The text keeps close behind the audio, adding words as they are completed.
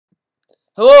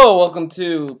Hello, welcome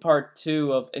to part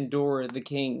 2 of Endure the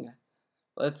King.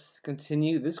 Let's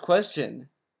continue. This question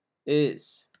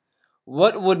is,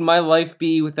 what would my life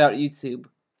be without YouTube?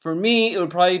 For me, it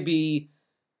would probably be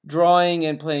drawing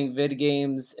and playing vid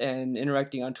games and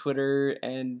interacting on Twitter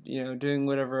and, doing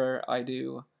whatever I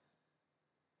do.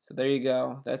 So there you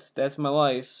go. That's my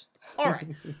life. All right.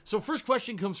 So first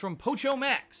question comes from Pocho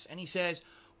Max, and he says,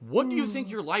 "What do you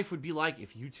think your life would be like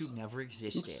if YouTube never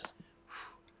existed?" Oops.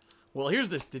 Well, here's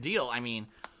the deal. I mean,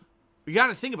 you got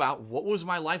to think about what was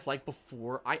my life like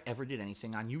before I ever did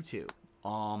anything on YouTube.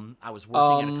 I was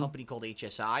working at a company called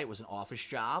HSI. It was an office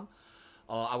job.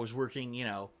 I was working,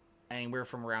 anywhere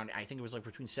from around, I think it was like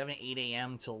between 7 and 8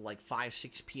 a.m. till like 5,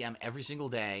 6 p.m. every single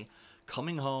day.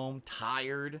 Coming home,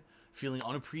 tired, feeling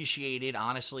unappreciated,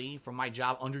 honestly, from my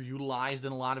job, underutilized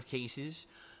in a lot of cases.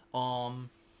 I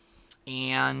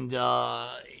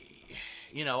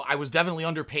was definitely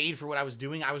underpaid for what I was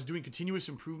doing. I was doing continuous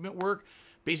improvement work,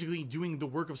 basically doing the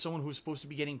work of someone who was supposed to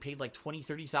be getting paid like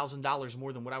 $20,000, $30,000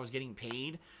 more than what I was getting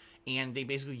paid. And they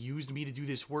basically used me to do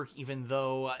this work even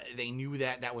though they knew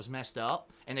that that was messed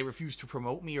up. And they refused to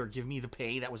promote me or give me the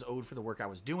pay that was owed for the work I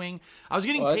was doing. I was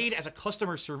getting paid as a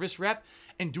customer service rep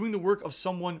and doing the work of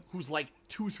someone who's like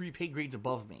 2, 3 pay grades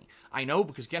above me. I know,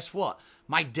 because guess what?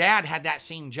 My dad had that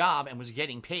same job and was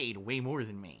getting paid way more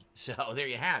than me. So there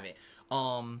you have it.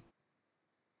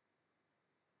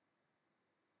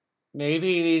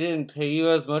 Maybe they didn't pay you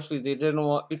as much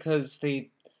because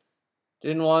they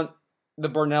didn't want the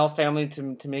Burnell family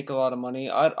to make a lot of money.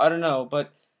 I don't know,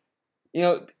 but you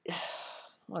know,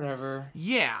 whatever.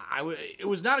 Yeah, it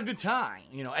was not a good time.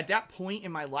 At that point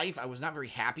in my life, I was not very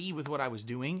happy with what I was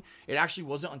doing. It actually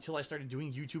wasn't until I started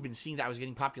doing YouTube and seeing that I was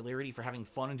getting popularity for having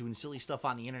fun and doing silly stuff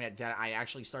on the internet that I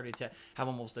actually started to have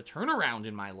almost a turnaround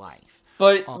in my life.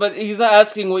 But he's not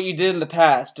asking what you did in the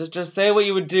past. Just say what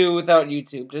you would do without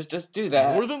YouTube. Just do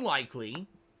that. More than likely,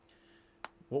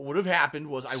 what would have happened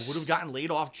was I would have gotten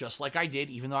laid off just like I did,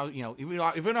 even though, even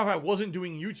if I wasn't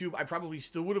doing YouTube, I probably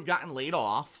still would have gotten laid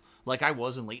off like I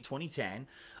was in late 2010.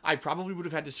 I probably would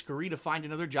have had to scurry to find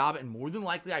another job, and more than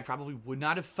likely, I probably would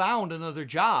not have found another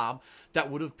job that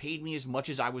would have paid me as much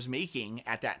as I was making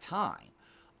at that time.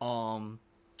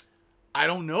 I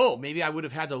don't know. Maybe I would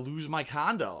have had to lose my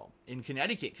condo in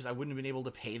Connecticut because I wouldn't have been able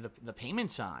to pay the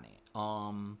payments on it.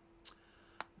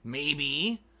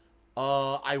 Maybe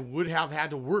I would have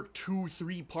had to work 2,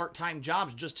 3 part-time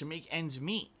jobs just to make ends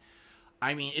meet.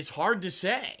 I mean, it's hard to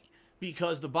say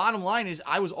because the bottom line is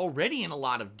I was already in a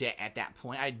lot of debt at that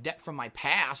point. I had debt from my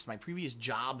past, my previous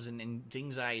jobs and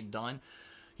things that I had done.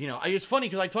 It's funny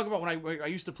because I talk about when I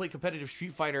used to play competitive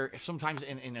Street Fighter, sometimes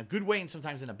in a good way and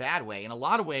sometimes in a bad way. In a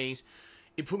lot of ways,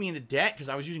 it put me into debt because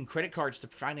I was using credit cards to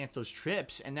finance those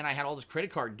trips, and then I had all this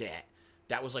credit card debt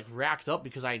that was like racked up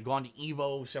because I had gone to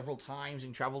Evo several times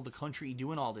and traveled the country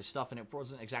doing all this stuff, and it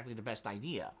wasn't exactly the best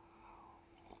idea.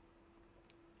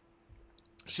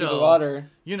 So, water.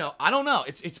 I don't know.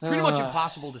 It's pretty much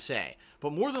impossible to say.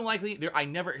 But more than likely,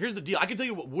 here's the deal. I can tell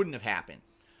you what wouldn't have happened.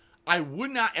 I would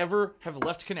not ever have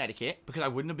left Connecticut because I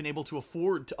wouldn't have been able to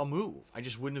afford a move. I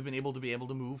just wouldn't have been able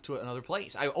to move to another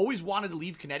place. I always wanted to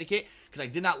leave Connecticut because I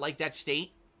did not like that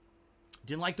state.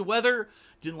 Didn't like the weather.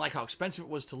 Didn't like how expensive it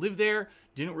was to live there.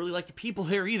 Didn't really like the people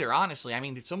there either, honestly. I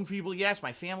mean, some people, yes.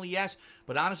 My family, yes.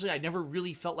 But honestly, I never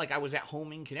really felt like I was at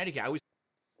home in Connecticut.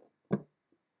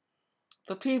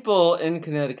 The people in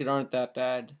Connecticut aren't that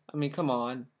bad. I mean, come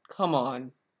on. Come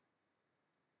on.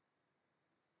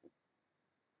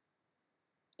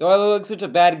 Do I look like such a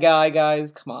bad guy,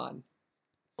 guys? Come on.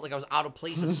 Like I was out of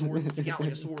place, sticking out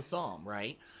like a sore thumb,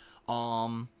 right?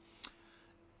 And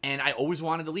I always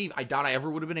wanted to leave. I doubt I ever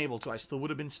would have been able to. I still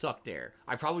would have been stuck there.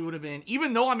 I probably would have been,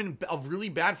 even though I'm in a really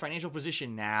bad financial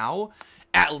position now,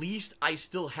 at least I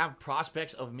still have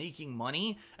prospects of making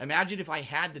money. Imagine if I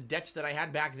had the debts that I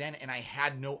had back then and I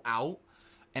had no out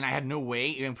and I had no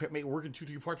way. And working 2,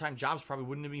 3 part-time jobs probably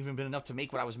wouldn't have even been enough to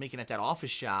make what I was making at that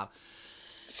office job.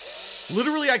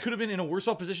 Literally, I could have been in a worse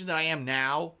off position than I am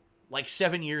now, like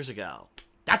 7 years ago.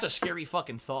 That's a scary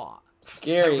fucking thought.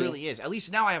 Scary. That really is. At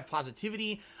least now I have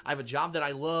positivity. I have a job that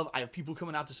I love. I have people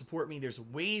coming out to support me. There's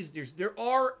ways. There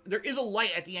is a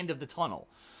light at the end of the tunnel.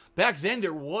 Back then,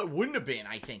 there wouldn't have been,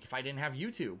 I think, if I didn't have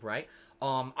YouTube, right?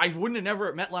 I wouldn't have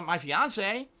never met my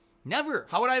fiance. Never.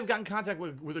 How would I have gotten in contact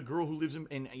with a girl who lives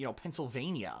in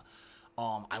Pennsylvania?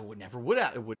 I never would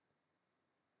have. It would.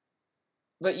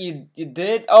 But you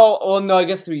did? Oh, well, no, I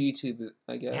guess through YouTube,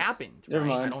 I guess. Happened, Never right?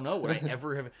 mind. I don't know. Would I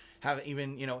ever have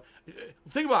even,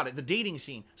 think about it. The dating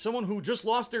scene. Someone who just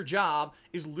lost their job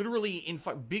is literally in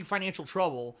big financial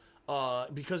trouble.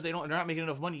 because they're not making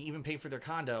enough money to even pay for their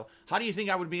condo. How do you think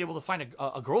I would be able to find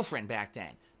a girlfriend back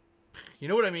then? You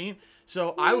know what I mean?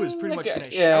 So I was pretty much in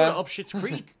a shout up Schitt's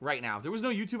Creek right now. If there was no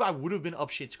YouTube, I would have been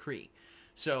up Schitt's Creek.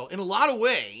 So in a lot of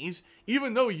ways,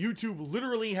 even though YouTube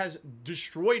literally has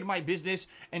destroyed my business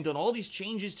and done all these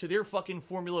changes to their fucking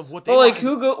formula of what they want.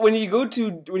 Like, when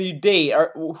you date,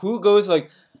 who goes like,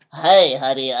 hey,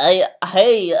 honey, I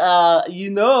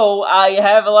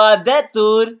have a lot of debt,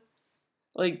 dude.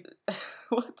 Like,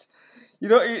 what? You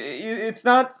know, it's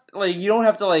not, like, you don't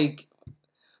have to, like,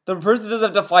 the person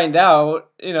doesn't have to find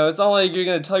out. You know, it's not like you're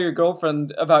gonna tell your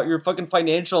girlfriend about your fucking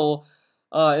financial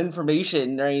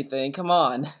information or anything. Come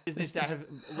on. Business that have,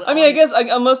 I mean, I guess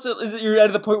unless you're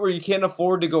at the point where you can't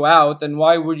afford to go out, then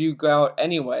why would you go out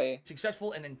anyway?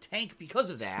 Successful and then tank because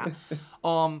of that.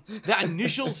 That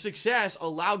initial success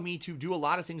allowed me to do a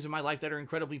lot of things in my life that are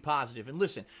incredibly positive. And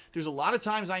listen, there's a lot of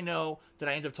times I know that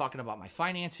I end up talking about my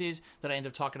finances, that I end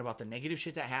up talking about the negative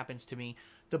shit that happens to me.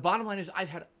 The bottom line is I've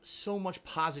had so much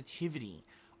positivity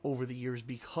over the years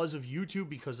because of YouTube,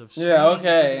 because of because of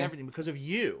everything, because of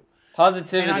you.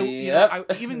 Positivity. And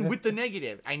even with the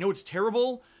negative, I know it's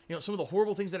terrible. You know, some of the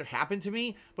horrible things that have happened to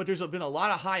me, but there's been a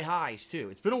lot of high highs too.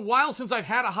 It's been a while since I've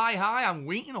had a high high. I'm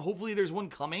waiting. Hopefully there's one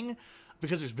coming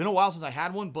because there's been a while since I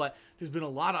had one, but there's been a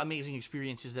lot of amazing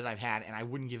experiences that I've had and I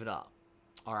wouldn't give it up.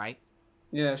 All right?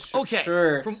 Yeah, sure. Okay.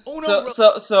 Sure. From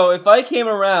So if I came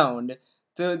around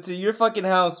to your fucking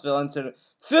house, Phil, and said,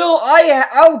 Phil,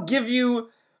 I'll give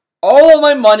you all of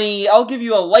my money. I'll give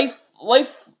you a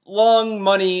lifelong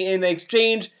money in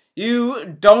exchange.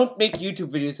 You don't make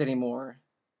YouTube videos anymore.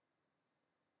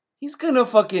 He's gonna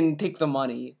fucking take the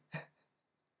money.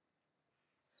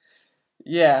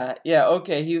 yeah,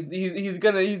 okay. He's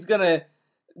gonna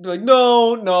be like,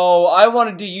 no, I want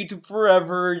to do YouTube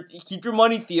forever. Keep your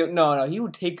money, Theo. No, he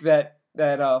would take that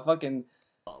fucking.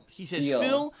 He says,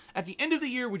 Phil, at the end of the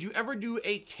year, would you ever do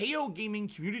a KO Gaming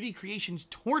Community Creations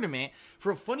tournament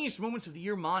for a funniest moments of the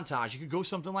year montage? You could go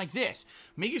something like this.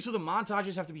 Make it so the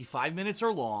montages have to be 5 minutes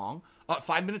or long,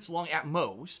 5 minutes long at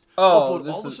most.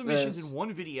 Upload all the submissions in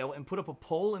one video and put up a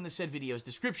poll in the said video's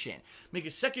description. Make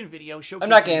a second video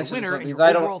showcasing the winner and your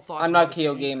overall thoughts on how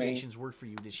KO Gaming Creations work for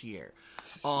you this year.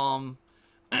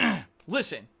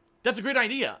 Listen. That's a great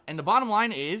idea. And the bottom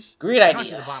line is... Great idea. I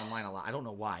say the bottom line a lot. I don't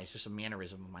know why. It's just a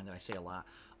mannerism of mine that I say a lot.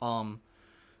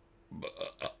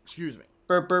 Excuse me.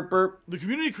 Burp, burp, burp. The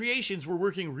community creations were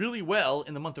working really well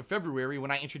in the month of February when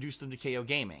I introduced them to KO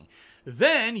Gaming.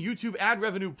 Then, YouTube ad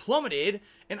revenue plummeted,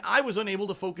 and I was unable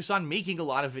to focus on making a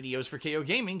lot of videos for KO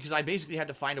Gaming because I basically had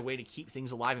to find a way to keep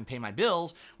things alive and pay my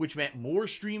bills, which meant more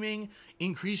streaming,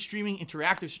 increased streaming,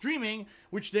 interactive streaming,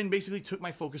 which then basically took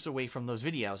my focus away from those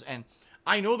videos. And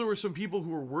I know there were some people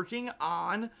who were working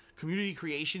on community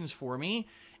creations for me,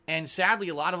 and sadly,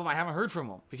 a lot of them I haven't heard from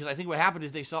them, because I think what happened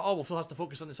is they saw, oh, well, Phil has to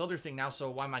focus on this other thing now,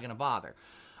 so why am I going to bother?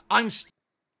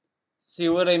 See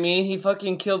what I mean? He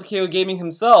fucking killed KO Gaming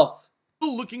himself.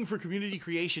 Looking for community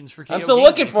creations for KO I'm still Gaming.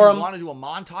 looking for him. If you want to do a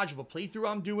montage of a playthrough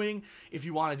I'm doing, if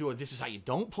you want to do a this is how you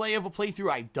don't play of a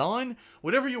playthrough I've done,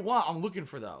 whatever you want, I'm looking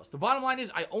for those. The bottom line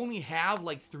is I only have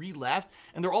like 3 left,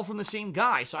 and they're all from the same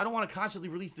guy, so I don't want to constantly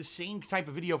release the same type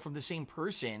of video from the same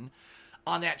person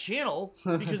on that channel,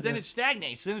 because then it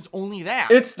stagnates. Then it's only that.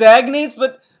 It stagnates,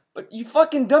 but you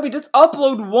fucking dummy, just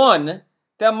upload one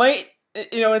that might,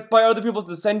 inspire other people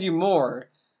to send you more.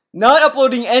 Not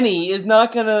uploading any is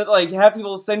not gonna, like, have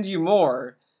people send you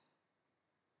more.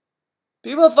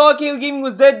 People thought KO Gaming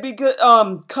was dead because,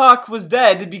 Cock was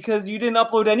dead because you didn't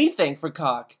upload anything for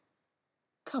Cock.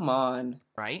 Come on.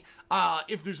 Right?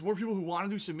 If there's more people who want to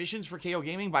do submissions for KO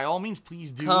Gaming, by all means,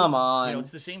 please do. Come on.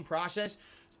 It's the same process.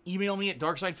 Email me at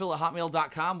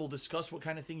darksidephil@hotmail.com. We'll discuss what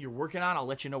kind of thing you're working on. I'll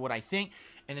let you know what I think,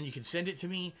 and then you can send it to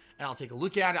me, and I'll take a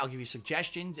look at it. I'll give you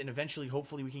suggestions, and eventually,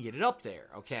 hopefully, we can get it up there,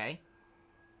 okay?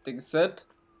 Take a sip.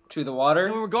 To the water.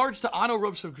 In regards to Anno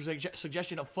Rope's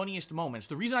suggestion of funniest moments,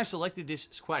 the reason I selected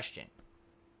this question,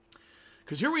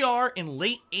 because here we are in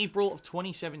late April of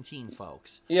 2017,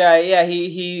 folks. Yeah,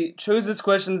 he chose this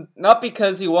question not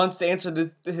because he wants to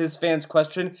answer his fans'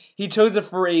 question. He chose it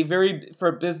for a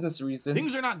business reason.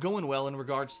 Things are not going well in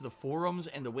regards to the forums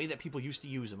and the way that people used to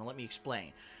use them, and let me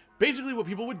explain. Basically, what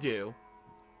people would do,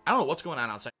 I don't know what's going on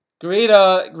outside. Great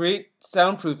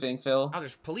soundproofing, Phil. Now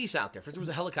there's police out there. First there was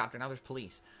a helicopter, now there's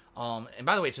police. And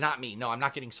by the way, it's not me. No, I'm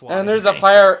not getting swatted. And there's a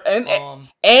fire,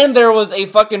 and there was a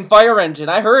fucking fire engine.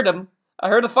 I heard him. I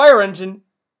heard a fire engine.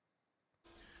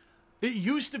 It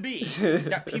used to be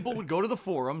that people would go to the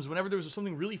forums whenever there was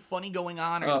something really funny going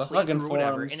on or a playthrough or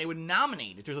whatever, and they would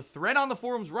nominate it. There's a thread on the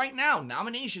forums right now,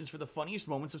 nominations for the funniest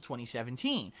moments of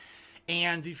 2017.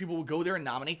 and these people would go there and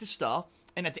nominate the stuff.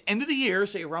 And at the end of the year,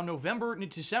 say around November to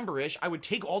December-ish, I would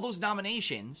take all those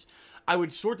nominations, I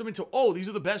would sort them into, oh, these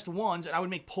are the best ones, and I would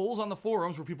make polls on the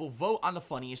forums where people vote on the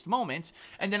funniest moments,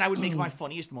 and then I would make my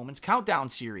funniest moments countdown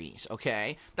series,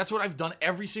 okay? That's what I've done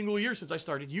every single year since I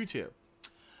started YouTube.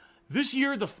 This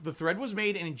year, the thread was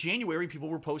made, and in January, people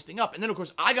were posting up. And then, of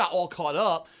course, I got all caught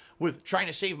up with trying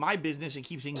to save my business and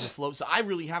keep things afloat, so I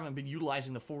really haven't been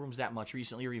utilizing the forums that much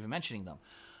recently or even mentioning them.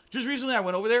 Just recently, I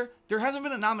went over there. There hasn't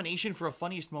been a nomination for a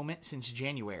funniest moment since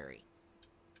January.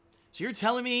 So you're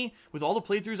telling me, with all the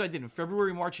playthroughs I did in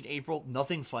February, March, and April,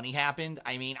 nothing funny happened?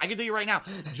 I mean, I can tell you right now,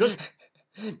 just...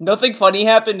 Nothing funny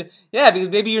happened? Yeah, because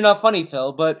maybe you're not funny,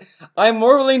 Phil, but I'm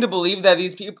more willing to believe that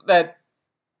these people, that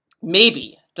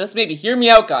maybe, just maybe, hear me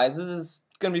out, guys, this is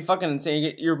gonna be fucking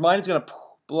insane, your mind's gonna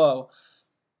blow.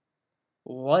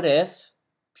 What if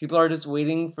people are just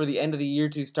waiting for the end of the year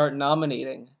to start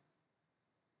nominating?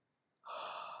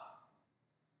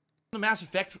 The Mass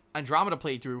Effect Andromeda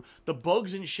playthrough, the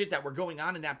bugs and shit that were going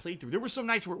on in that playthrough, there were some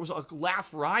nights where it was a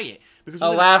laugh riot, because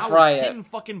within an hour, 10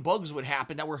 fucking bugs would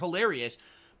happen that were hilarious,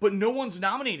 but no one's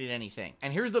nominated anything.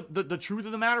 And here's the truth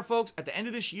of the matter, folks. At the end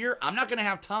of this year, I'm not going to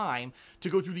have time to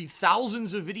go through the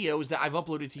thousands of videos that I've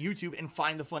uploaded to YouTube and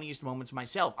find the funniest moments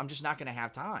myself. I'm just not going to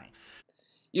have time.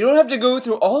 You don't have to go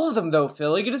through all of them, though,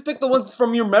 Phil. You can just pick the ones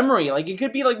from your memory. Like, it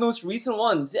could be, like, the most recent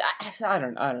ones. I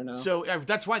don't know. So,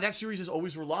 that's why that series has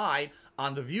always relied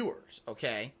on the viewers,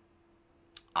 okay?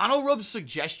 AutoRub's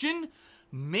suggestion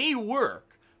may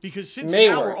work, because since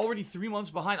now we're already 3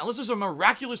 months behind, unless there's a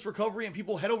miraculous recovery and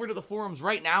people head over to the forums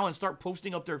right now and start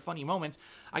posting up their funny moments,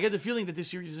 I get the feeling that this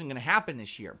series isn't going to happen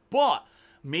this year. But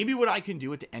maybe what I can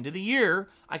do at the end of the year,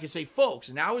 I can say, folks,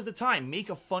 now is the time.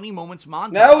 Make a funny moments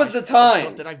montage. Now is the time. Of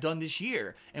stuff that I've done this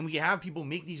year. And we can have people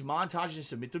make these montages and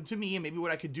submit them to me. And maybe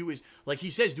what I could do is, like he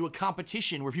says, do a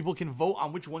competition where people can vote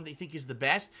on which one they think is the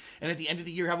best. And at the end of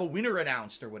the year, have a winner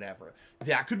announced or whatever.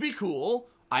 That could be cool.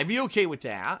 I'd be okay with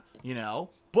that, you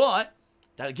know. But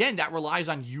that, again, that relies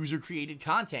on user-created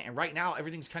content. And right now,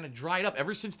 everything's kind of dried up.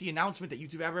 Ever since the announcement that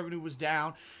YouTube ad revenue was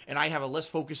down, and I have a less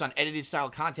focus on edited-style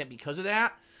content because of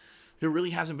that, there really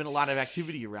hasn't been a lot of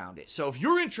activity around it. So if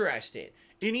you're interested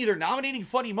in either nominating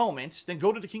funny moments, then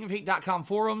go to the kingofhate.com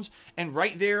forums, and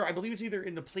right there, I believe it's either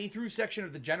in the playthrough section or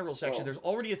the general section, there's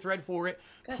already a thread for it.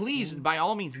 Please, by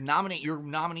all means, nominate your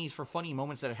nominees for funny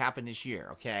moments that have happened this year,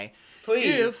 okay?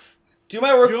 Please. Do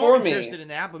my work for me. If you're interested in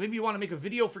that, but maybe you want to make a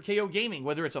video for KO Gaming,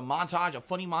 whether it's a montage, a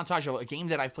funny montage of a game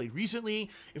that I've played recently,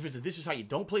 if it's a this is how you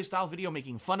don't play style video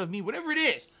making fun of me, whatever it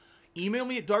is, email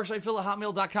me at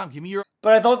darksydephil@hotmail.com. Give me your...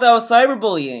 But I thought that was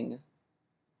cyberbullying.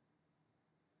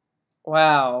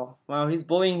 Wow. Wow, he's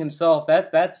bullying himself.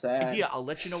 That's sad. Idea. I'll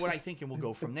let you know what I think, and we'll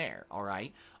go from there, all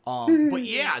right? But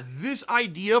yeah, this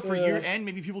idea for year end,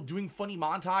 maybe people doing funny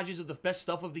montages of the best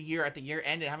stuff of the year at the year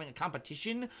end and having a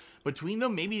competition between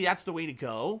them, maybe that's the way to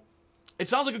go. It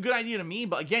sounds like a good idea to me,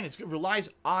 but again, it relies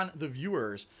on the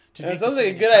viewers to do it. It sounds like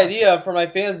a good idea for my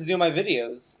fans to do my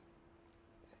videos.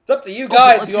 It's up to you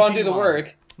guys if you want to do the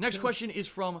work. Next question is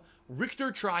from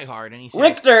Richter Tryhard, and he says,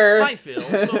 Richter! Hi, Phil.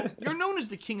 So, you're known as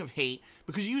the king of hate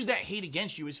because you use that hate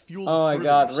against you as fuel to Oh my further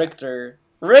god, yourself. Richter.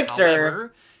 Richter!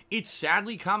 However, it's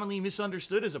sadly commonly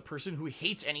misunderstood as a person who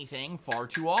hates anything far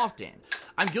too often.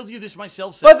 I'm guilty of this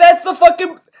myself. But that's the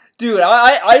fucking... Dude,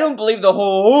 I don't believe the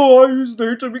whole, oh, I use the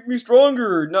hate to make me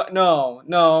stronger.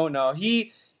 No.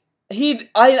 He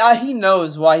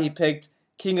knows why he picked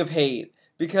King of Hate.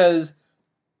 Because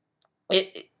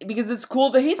it's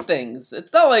cool to hate things.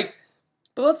 It's not like...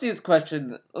 But let's see his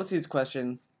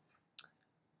question.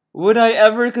 Would I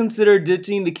ever consider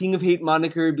ditching the King of Hate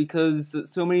moniker because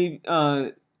so many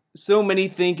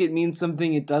think it means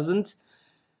something it doesn't?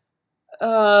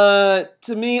 To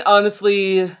me,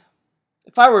 honestly,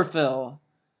 if I were Phil,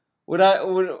 would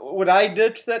I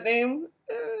ditch that name?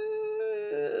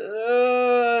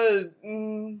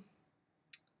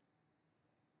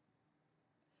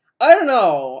 I don't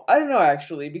know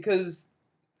actually, because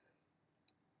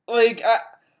like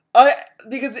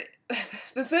because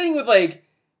the thing with like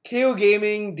KO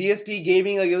Gaming, DSP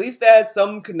Gaming, like at least that has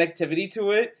some connectivity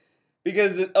to it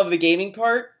because of the gaming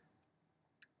part.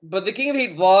 But the King of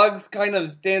Hate vlogs kind of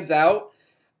stands out.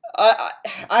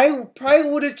 I probably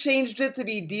would have changed it to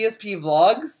be DSP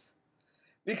Vlogs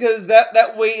because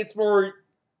that way it's more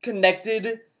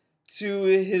connected to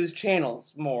his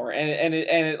channels more, and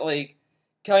it like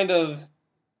kind of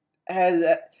has,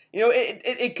 you know,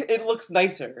 it looks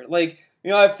nicer. Like, you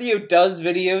know, if Theo does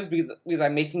videos because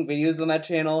I'm making videos on that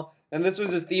channel, and this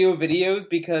was just Theo videos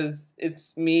because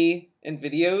it's me in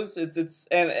videos.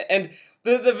 And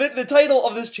The title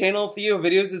of this channel, Theo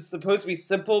Videos, is supposed to be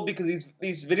simple because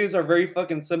these videos are very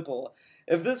fucking simple.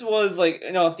 If this was like,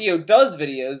 you know, Theo does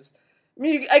videos, I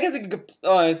mean, I guess I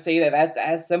could say that that's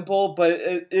as simple, but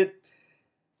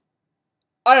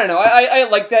I don't know. I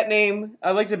like that name.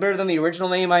 I liked it better than the original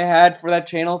name I had for that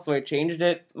channel, so I changed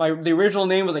it. The original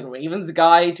name was like Ravens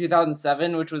Guy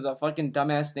 2007, which was a fucking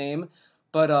dumbass name.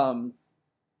 But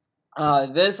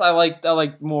this I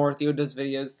like more. Theo does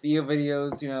videos. Theo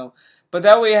Videos, you know. But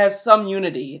that way it has some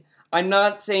unity. I'm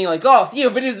not saying like, oh, Theo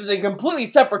Videos is a completely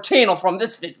separate channel from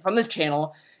this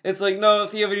channel. It's like, no,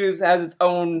 Theo Videos has its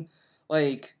own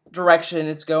like direction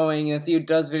it's going, and Theo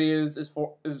Does Videos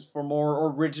is for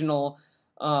more original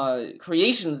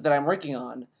creations that I'm working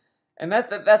on, and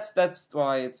that's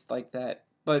why it's like that.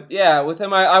 But yeah, with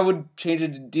him I would change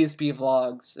it to DSP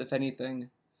Vlogs if anything.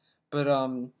 But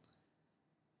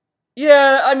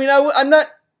yeah, I mean I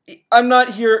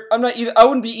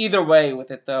wouldn't be either way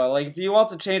with it though. Like if he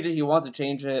wants to change it, he wants to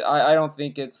change it. I don't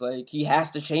think it's like he has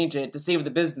to change it to save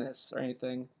the business or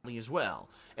anything. As well,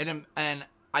 and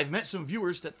I've met some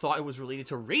viewers that thought it was related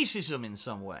to racism in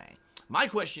some way. My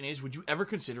question is, would you ever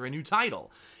consider a new title?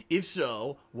 If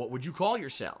so, what would you call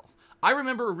yourself? I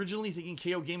remember originally thinking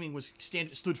KO Gaming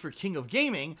stood for King of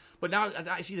Gaming, but now that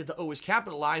I see that the O is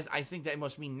capitalized, I think that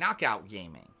must mean Knockout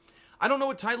Gaming. I don't know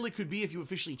what title it could be if you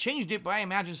officially changed it, but I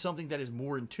imagine something that is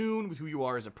more in tune with who you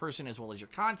are as a person as well as your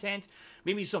content.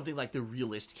 Maybe something like the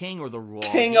Realist King or the Raw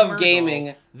King Gamer, of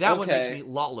Gaming. That okay. one makes me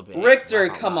lollabit. Richter,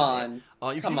 come on.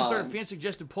 You can even start a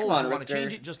fan-suggested poll if you want to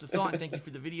change it. Just a thought, and thank you for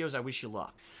the videos. I wish you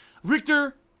luck.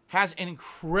 Richter has an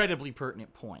incredibly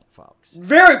pertinent point, folks.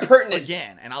 Very pertinent.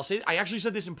 Again, and I actually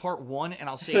said this in part 1, and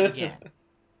I'll say it again.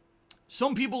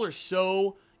 Some people are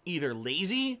so either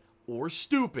lazy or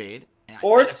stupid.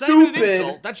 Or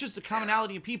stupid. That's just the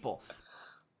commonality of people.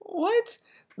 What?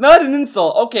 Not an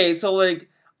insult. Okay, so like,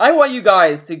 I want you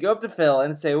guys to go up to Phil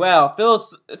and say, "Wow, Phil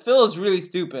is really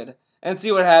stupid," and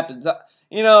see what happens.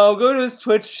 You know, go to his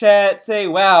Twitch chat, say,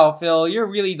 "Wow, Phil, you're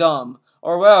really dumb,"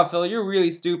 or "Wow, Phil, you're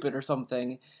really stupid," or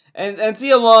something, and see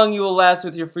how long you will last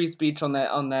with your free speech in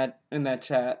that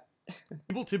chat.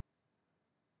 People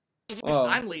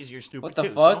I'm lazy or stupid. What the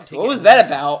too, fuck? So what was that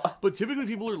about? But typically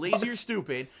people are lazy or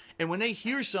stupid, and when they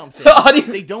hear something,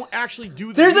 they don't actually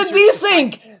do the There's a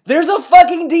desync! There's a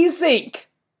fucking desync!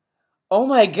 Oh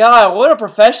my god, what a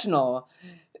professional.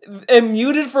 And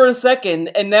muted for a second,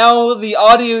 and now the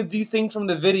audio is desynced from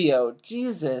the video.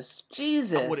 Jesus.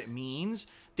 What it means.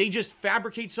 They just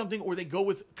fabricate something, or they go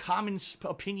with common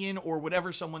opinion or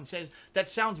whatever someone says that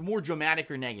sounds more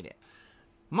dramatic or negative.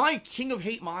 My King of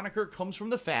Hate moniker comes from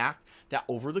the fact that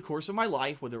over the course of my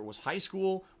life, whether it was high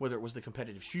school, whether it was the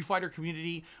competitive Street Fighter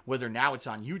community, whether now it's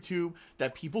on YouTube,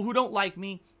 that people who don't like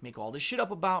me make all this shit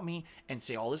up about me and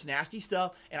say all this nasty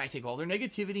stuff, and I take all their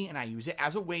negativity and I use it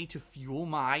as a way to fuel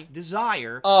my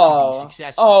desire to be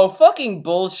successful. Oh, fucking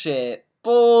bullshit.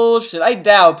 Bullshit. I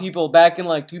doubt people back in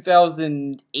like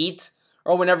 2008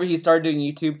 or whenever he started doing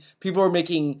YouTube, people were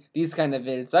making these kind of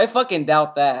vids. I fucking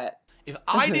doubt that. If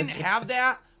I didn't have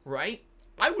that, right,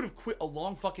 I would have quit a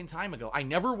long fucking time ago. I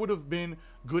never would have been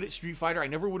good at Street Fighter. I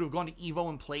never would have gone to EVO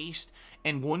and placed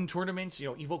and won tournaments, you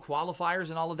know, EVO qualifiers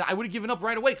and all of that. I would have given up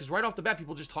right away because right off the bat,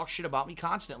 people just talk shit about me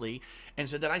constantly and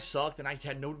said that I sucked and I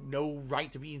had no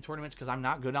right to be in tournaments because I'm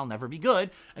not good. I'll never be good.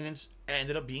 And then I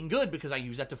ended up being good because I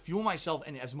used that to fuel myself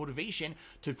and as motivation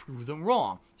to prove them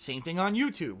wrong. Same thing on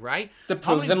YouTube, right? To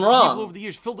prove them wrong. People over the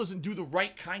years, Phil doesn't do the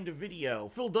right kind of video.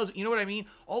 Phil doesn't, you know what I mean?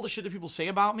 All the shit that people say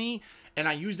about me. And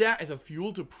I use that as a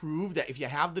fuel to prove that if you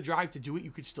have the drive to do it,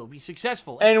 you could still be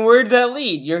successful. And where'd that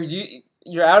lead?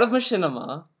 You're out of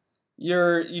Machinima.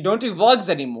 You don't do vlogs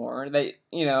anymore.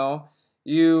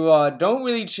 You don't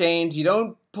really change. You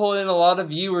don't pull in a lot of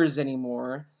viewers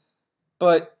anymore.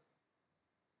 But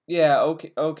yeah,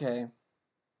 okay.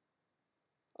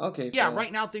 Yeah, Phil.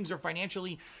 Right now things are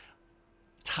financially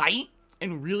tight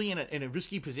and really in a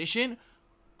risky position.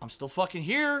 I'm still fucking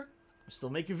here. I'm still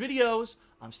making videos.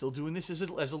 I'm still doing this as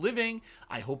a living.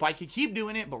 I hope I could keep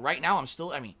doing it, but right now I'm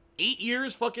still, 8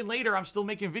 years fucking later, I'm still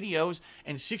making videos,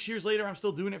 and 6 years later, I'm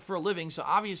still doing it for a living. So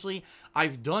obviously,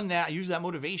 I've done that. I use that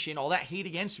motivation, all that hate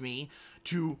against me,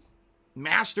 to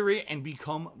master it and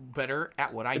become better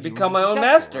at what I do. Become my own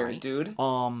master, right? dude.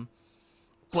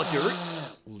 But they're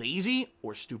lazy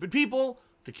or stupid people.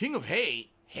 The King of Hate,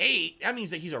 that means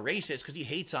that he's a racist because he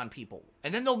hates on people.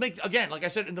 And then they'll make, again, like I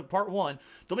said in the part 1,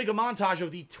 they'll make a montage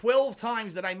of the 12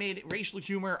 times that I made racial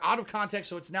humor out of context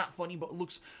so it's not funny, but it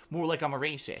looks more like I'm a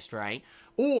racist, right?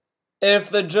 Or if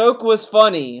the joke was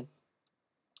funny,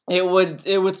 it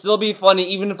would still be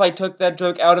funny even if I took that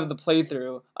joke out of the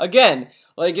playthrough. Again,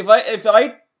 like if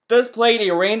I just played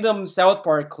a random South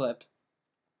Park clip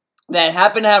that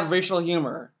happened to have racial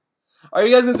humor, are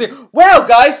you guys gonna say, wow,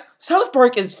 guys, South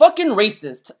Park is fucking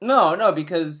racist? No,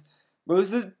 because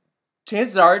most of the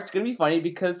chances are it's gonna be funny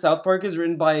because South Park is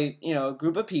written by, you know, a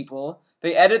group of people.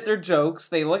 They edit their jokes,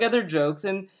 they look at their jokes,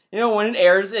 and, you know, when it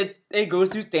airs, it goes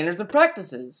through standards and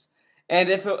practices. And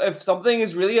if something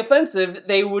is really offensive,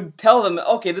 they would tell them,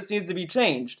 okay, this needs to be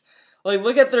changed. Like,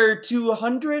 look at their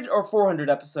 200 or 400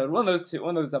 episode, one of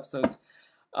those episodes,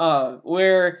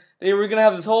 where they were gonna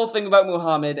have this whole thing about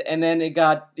Muhammad, and then it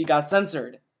got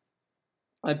censored,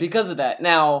 because of that.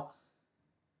 Now,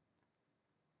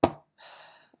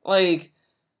 like,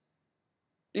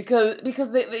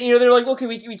 because they, you know, they're like, okay,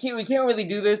 we can't really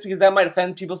do this because that might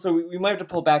offend people, so we might have to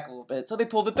pull back a little bit. So they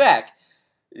pulled it back.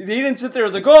 They didn't sit there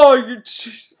like, oh, you're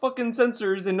fucking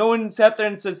censors, and no one sat there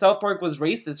and said South Park was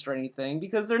racist or anything,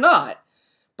 because they're not.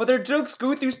 But their jokes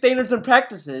go through standards and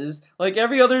practices, like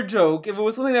every other joke. If it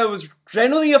was something that was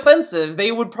generally offensive,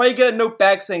 they would probably get a note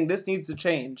back saying this needs to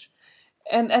change.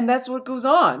 And that's what goes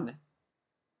on.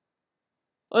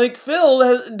 Like,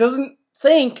 Phil doesn't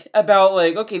think about,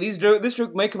 like, okay, this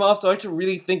joke might come off, so I should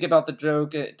really think about the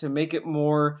joke to make it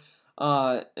more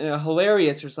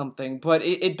hilarious or something. But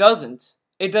it doesn't.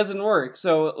 It doesn't work.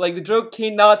 So, like, the joke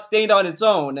cannot stand on its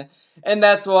own, and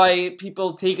that's why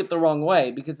people take it the wrong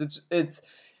way, because it's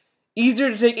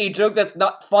easier to take a joke that's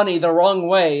not funny the wrong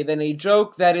way than a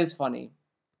joke that is funny.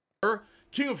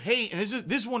 King of Hate, and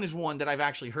this one is one that I've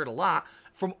actually heard a lot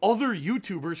from other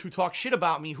YouTubers who talk shit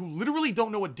about me who literally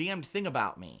don't know a damn thing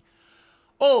about me.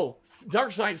 Oh,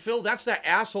 Darkside Phil, that's that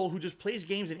asshole who just plays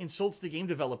games and insults the game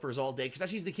developers all day,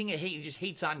 because he's the king of hate. He just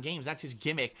hates on games. That's his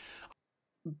gimmick.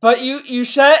 But you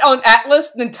shat on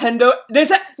Atlas, Nintendo.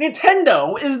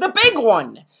 Nintendo is the big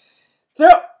one.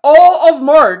 They're all of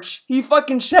March. He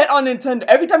fucking shit on Nintendo.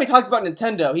 Every time he talks about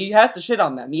Nintendo, he has to shit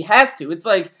on them. He has to. It's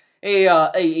like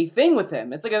a thing with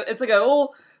him. It's like a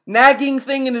little nagging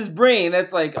thing in his brain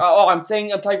that's like, oh, I'm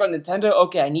talking about Nintendo.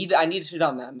 Okay, I need to shit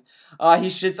on them. He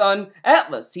shits on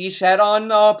Atlas. He shat on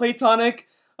Playtonic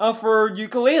for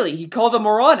ukulele. He called them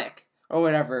moronic or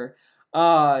whatever.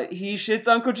 He shits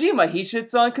on Kojima. He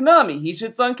shits on Konami. He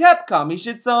shits on Capcom. He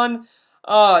shits on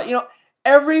you know,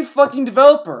 every fucking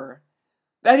developer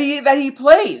that he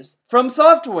plays from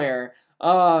Software,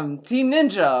 Team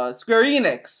Ninja, Square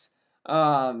Enix.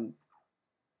 I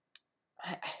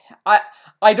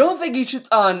don't think he shits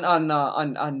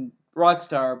on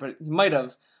Rockstar, but he might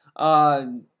have.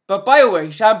 But BioWare,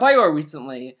 he shot BioWare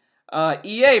recently.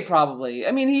 EA probably.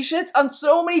 I mean, he shits on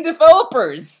so many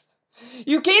developers.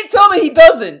 You can't tell me he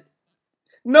doesn't.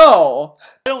 No.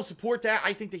 I don't support that.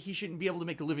 I think that he shouldn't be able to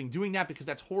make a living doing that because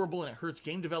that's horrible and it hurts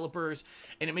game developers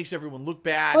and it makes everyone look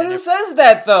bad. But who says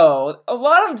that, though? A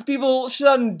lot of people shit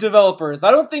on developers. I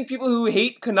don't think people who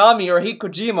hate Konami or hate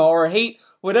Kojima or hate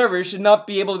whatever should not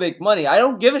be able to make money. I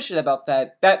don't give a shit about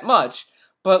that much.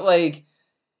 But, like,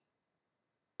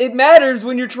 it matters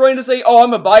when you're trying to say, oh,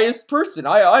 I'm a biased person.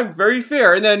 I'm very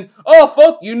fair. And then, oh,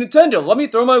 fuck you, Nintendo. Let me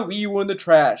throw my Wii U in the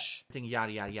trash.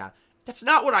 Yada, yada, yada. That's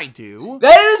not what I do.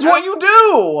 That is what you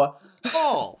do!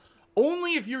 Oh,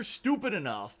 only if you're stupid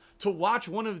enough to watch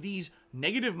one of these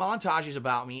negative montages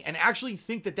about me and actually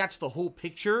think that that's the whole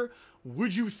picture,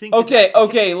 would you think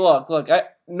Okay, look.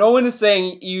 No one is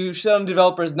saying you shit on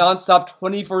developers nonstop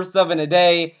 24/7 a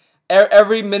day,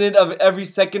 every minute of every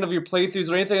second of your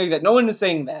playthroughs or anything like that. No one is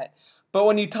saying that. But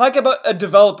when you talk about a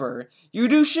developer, you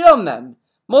do shit on them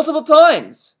multiple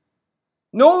times.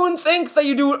 No one thinks that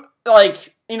you do,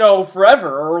 like, you know, forever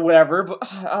or whatever,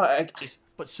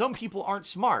 but some people aren't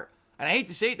smart. And I hate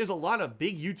to say it, there's a lot of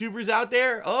big YouTubers out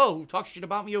there, who talk shit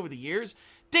about me over the years.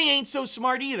 They ain't so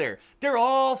smart either. They're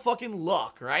all fucking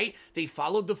luck, right? They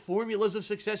followed the formulas of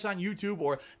success on YouTube,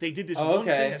 or they did this one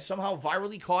thing that somehow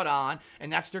virally caught on,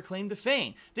 and that's their claim to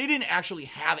fame. They didn't actually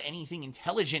have anything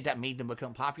intelligent that made them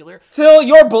become popular. Phil,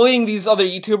 you're bullying these other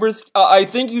YouTubers. I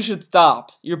think you should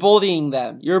stop. You're bullying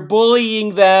them. You're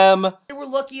bullying them. They were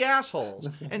lucky assholes.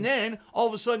 And then, all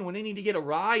of a sudden, when they need to get a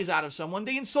rise out of someone,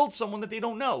 they insult someone that they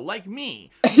don't know, like me.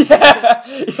 Yeah.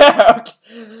 Okay.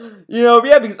 You know,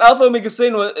 yeah, because Alpha Omega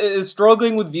Sin is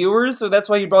struggling with viewers, so that's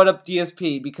why he brought up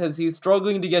DSP, because he's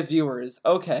struggling to get viewers.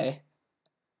 Okay.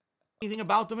 Anything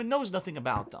about them and knows nothing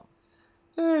about them.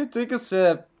 Take a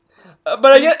sip. But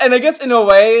I guess in a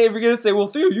way, if you're gonna say, well,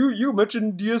 Theo, you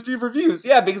mentioned DSP for views.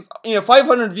 Yeah, because, you know,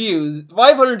 500 views,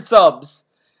 500 subs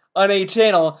on a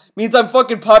channel means I'm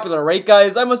fucking popular, right,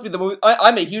 guys? I must be the most,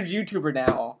 I'm a huge YouTuber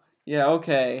now. Yeah,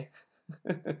 okay.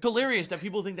 It's hilarious that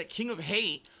people think that King of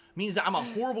Hate means that I'm a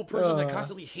horrible person that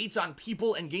constantly hates on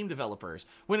people and game developers.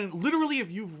 When literally,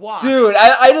 if you've watched... Dude,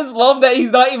 I just love that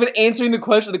he's not even answering the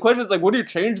question. The question is like, would you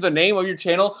change the name of your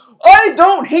channel? I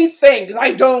don't hate things!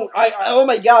 I don't! oh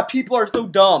my god, people are so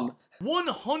dumb.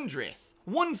 100th.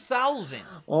 1,000th.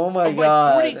 Oh my god.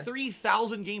 god.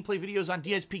 43,000 gameplay videos on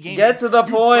DSP Gaming. Get to the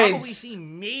point. You've probably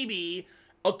seen maybe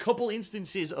a couple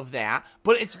instances of that,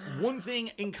 but it's one thing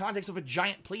in context of a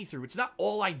giant playthrough. It's not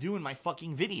all I do in my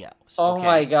fucking videos. Oh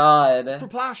my god. It's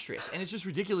preposterous, and it's just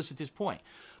ridiculous at this point.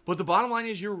 But the bottom line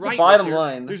is, you're right. The bottom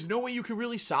line. There's no way you can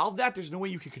really solve that. There's no way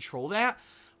you can control that.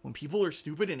 When people are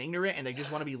stupid and ignorant and they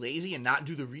just want to be lazy and not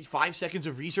do the 5 seconds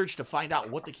of research to find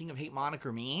out what the King of Hate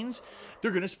moniker means,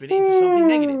 they're going to spin it into something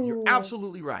negative. You're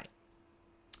absolutely right.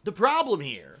 The problem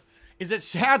here is that,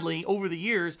 sadly, over the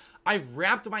years, I've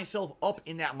wrapped myself up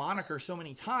in that moniker so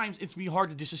many times, it's been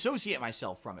hard to disassociate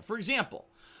myself from it. For example,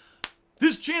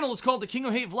 this channel is called the King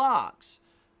of Hate Vlogs.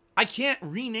 I can't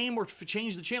rename or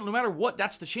change the channel. No matter what,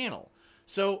 that's the channel.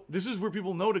 So this is where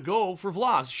people know to go for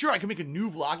vlogs. Sure, I can make a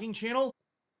new vlogging channel.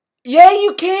 Yeah,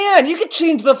 you can! You can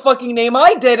change the fucking name.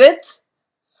 I did it!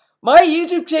 My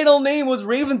YouTube channel name was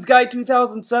Ravens Guy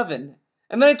 2007.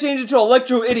 And then I changed it to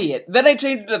Electro Idiot. Then I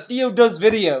changed it to Theo Does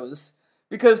Videos.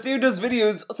 Because Theo Does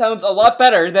Videos sounds a lot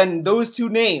better than those two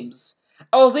names.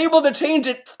 I was able to change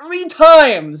it 3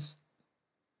 times!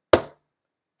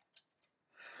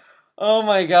 Oh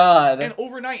my god. And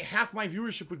overnight, half my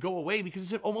viewership would go away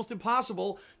because it's almost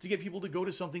impossible to get people to go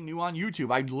to something new on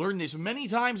YouTube. I've learned this many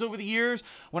times over the years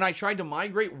when I tried to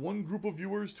migrate one group of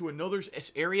viewers to another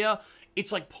area.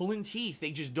 It's like pulling teeth.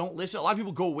 They just don't listen. A lot of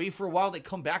people go away for a while. They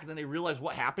come back and then they realize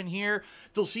what happened here.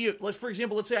 They'll see it. For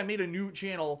example, let's say I made a new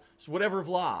channel, whatever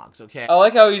vlogs, okay? I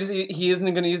like how he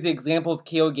isn't going to use the example of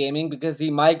KO Gaming because he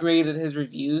migrated his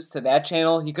reviews to that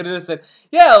channel. He could have just said,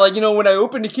 yeah, like, you know, when I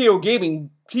opened to KO Gaming,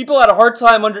 people had a hard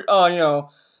time finding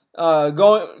out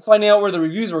where the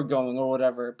reviews were going or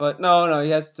whatever. But no, he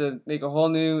has to make a whole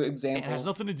new example. It has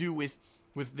nothing to do with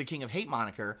the King of Hate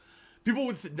moniker. People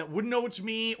wouldn't know it's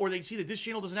me, or they'd see that this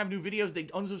channel doesn't have new videos,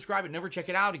 they'd unsubscribe and never check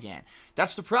it out again.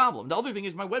 That's the problem. The other thing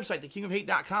is my website,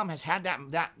 thekingofhate.com, has had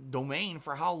that domain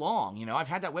for how long? You know, I've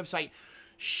had that website,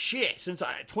 since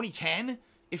 2010,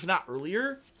 if not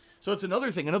earlier. So it's another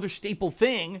thing, another staple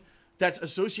thing that's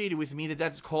associated with me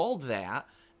that's called that.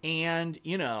 And,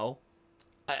 you know,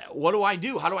 what do I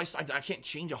do? How do I can't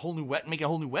change make a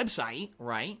whole new website,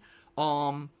 right?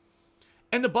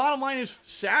 And the bottom line is,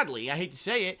 sadly, I hate to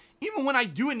say it, even when I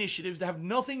do initiatives that have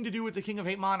nothing to do with the King of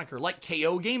Hate moniker, like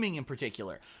KO Gaming in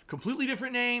particular, completely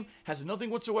different name, has nothing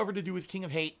whatsoever to do with King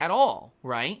of Hate at all,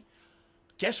 right?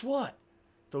 Guess what?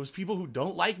 Those people who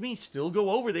don't like me still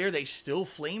go over there. They still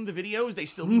flame the videos. They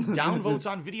still leave downvotes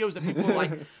on videos that people are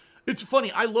like... It's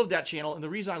funny, I love that channel, and the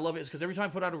reason I love it is because every time I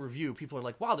put out a review, people are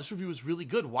like, wow, this review is really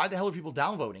good. Why the hell are people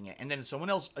downvoting it? And then someone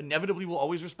else inevitably will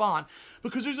always respond,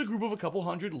 because there's a group of a couple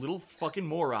hundred little fucking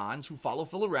morons who follow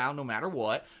Phil around no matter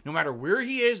what, no matter where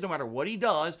he is, no matter what he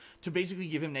does, to basically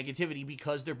give him negativity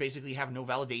because they basically have no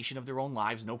validation of their own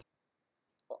lives, no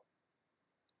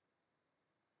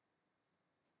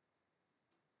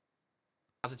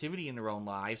positivity in their own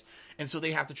lives, and so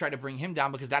they have to try to bring him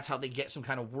down because that's how they get some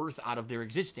kind of worth out of their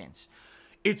existence.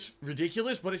 It's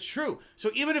ridiculous, but it's true.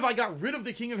 So even if I got rid of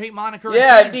the King of Hate moniker...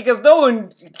 Yeah, because no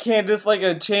one can dislike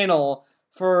a channel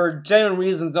for genuine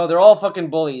reasons. No, they're all fucking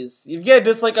bullies. If you get a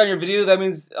dislike on your video, that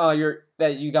means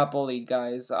that you got bullied,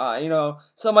 guys. You know,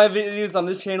 some of my videos on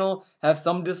this channel have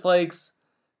some dislikes.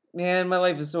 Man, my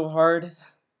life is so hard.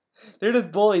 They're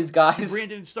just bullies, guys.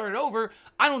 Brandon started over,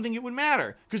 I don't think it would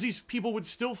matter. Because these people would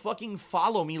still fucking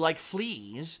follow me like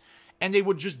fleas. And they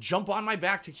would just jump on my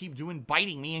back to keep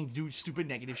biting me and do stupid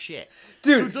negative shit.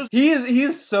 Dude, so he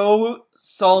is so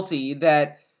salty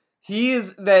that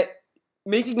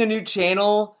making a new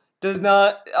channel does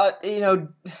not,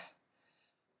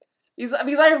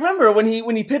 because I remember when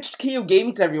he pitched KO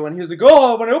Gaming to everyone, he was like,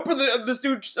 oh, when I open this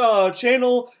new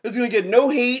channel, it's going to get no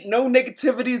hate, no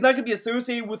negativity, it's not going to be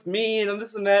associated with me, and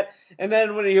this and that. And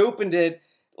then when he opened it,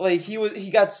 like,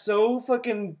 he got so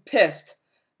fucking pissed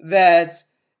that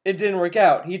it didn't work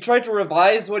out. He tried to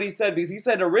revise what he said, because he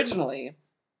said originally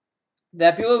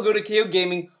that people who go to KO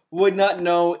Gaming would not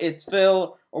know it's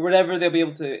Phil, or whatever, they'll be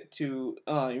able to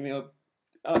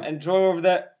enjoy over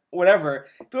that. Whatever.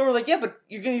 People were like, yeah, but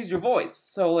you're going to use your voice.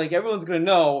 So, like, everyone's going to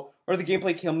know where the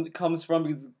gameplay comes from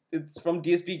because it's from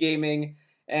DSP Gaming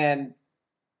and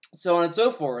so on and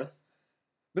so forth.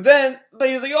 But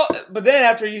he was like, oh, but then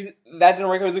after that didn't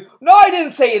work, he was like, no, I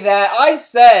didn't say that. I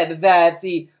said that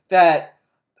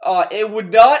it would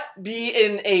not be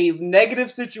in a negative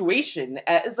situation.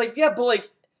 It's like, yeah, but, like,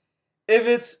 if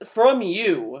it's from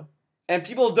you and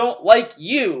people don't like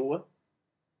you,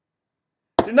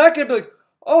 they're not gonna be like,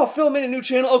 oh, Phil made a new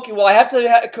channel. Okay, well, I have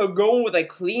to go in with a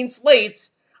clean slate.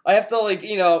 I have to, like,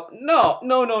 you know, no.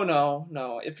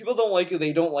 If people don't like you,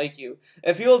 they don't like you.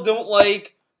 If people don't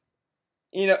like,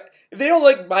 you know, if they don't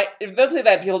like let's say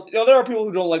that people, you know, there are people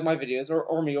who don't like my videos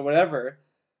or me or whatever,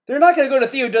 they're not gonna go to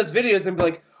Theo Does Videos and be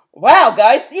like, wow,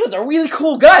 guys, Theo's a really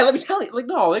cool guy, let me tell you. Like,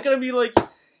 no, they're gonna be like,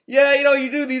 yeah, you know, you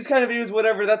do these kind of videos,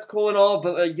 whatever, that's cool and all,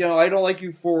 but, like, you know, I don't like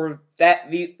you for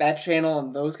that channel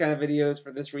and those kind of videos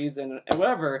for this reason, and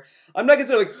whatever. I'm not gonna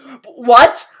say, like,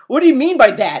 what? What do you mean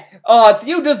by that?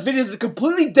 Theo Does Videos is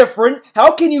completely different.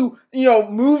 How can you, you know,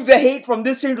 move the hate from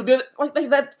this channel to the other? Like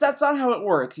that's not how it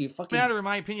works, you fucking... Matter, in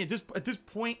my opinion, at this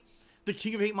point, the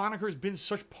King of Hate moniker has been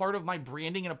such part of my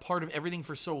branding and a part of everything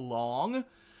for so long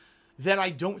that I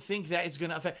don't think that it's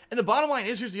gonna affect... And the bottom line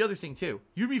is, here's the other thing, too.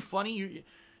 You'd be funny,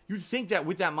 you'd think that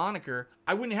with that moniker,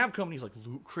 I wouldn't have companies like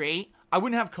Loot Crate. I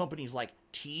wouldn't have companies like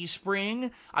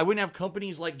Teespring. I wouldn't have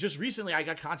companies like... Just recently, I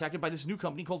got contacted by this new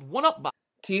company called 1UP.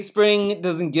 Teespring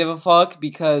doesn't give a fuck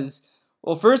because,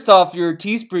 well, first off, your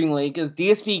Teespring link is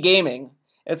DSP Gaming.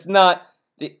 It's not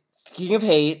the King of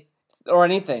Hate or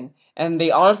anything. And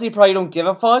they honestly probably don't give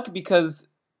a fuck because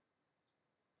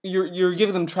you're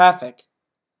giving them traffic.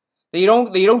 They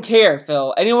don't care,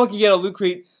 Phil. Anyone can get a Loot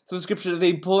Crate subscription if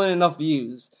they pull in enough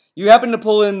views. You happen to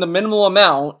pull in the minimal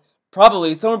amount,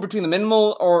 probably somewhere between the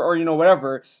minimal or you know,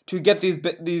 whatever, to get these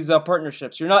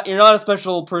partnerships. You're not a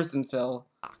special person, Phil.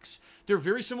 They're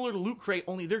very similar to Loot Crate,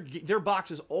 only their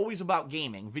box is always about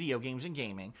gaming, video games and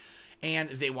gaming. And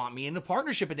they want me in the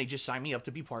partnership, and they just sign me up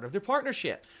to be part of their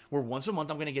partnership. Where once a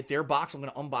month, I'm going to get their box, I'm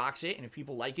going to unbox it, and if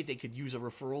people like it, they could use a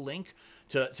referral link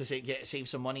to save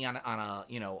some money on a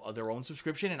you know, their own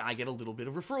subscription, and I get a little bit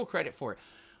of referral credit for it.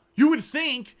 You would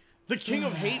think the King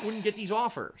of Hate wouldn't get these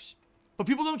offers. But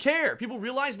people don't care. People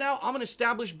realize now I'm an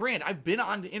established brand. I've been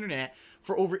on the internet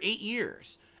for over 8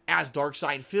 years. As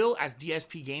Darkside Phil, as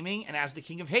DSP Gaming, and as the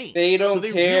King of Hate. They don't so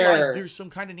they care. realize there's some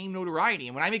kind of name notoriety.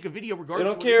 And when I make a video, regardless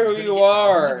they don't care of who you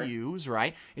are, of views,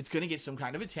 right? It's going to get some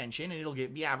kind of attention, and it'll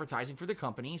be advertising for the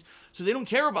companies. So they don't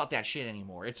care about that shit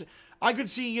anymore. I could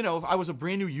see, you know, if I was a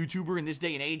brand new YouTuber in this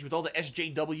day and age with all the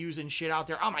SJWs and shit out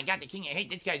there, oh my god, the King of Hate,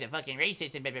 this guy's a fucking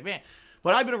racist, and blah, blah, blah.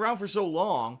 But I've been around for so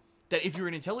long that if you're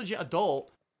an intelligent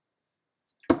adult...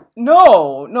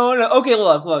 No. Okay,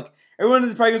 look. Everyone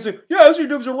is probably gonna say, yeah,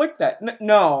 SJWs are like that.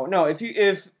 No.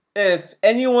 If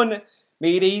anyone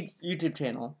made a YouTube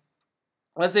channel,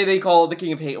 let's say they call it the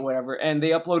King of Hate or whatever, and they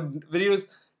upload videos,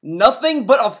 nothing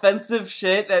but offensive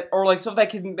shit or like stuff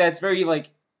that's very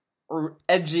like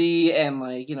edgy and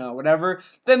like, you know, whatever,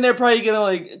 then they're probably gonna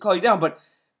like call you down. But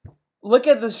look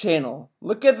at this channel.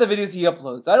 Look at the videos he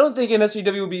uploads. I don't think an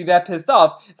SJW would be that pissed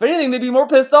off. If anything, they'd be more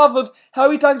pissed off with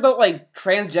how he talks about, like,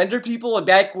 transgender people, like,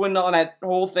 back when on that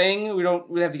whole thing.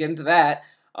 We have to get into that.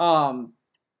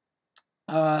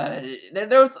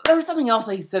 There was something else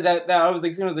that he said that I was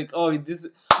like,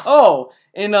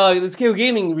 in this KO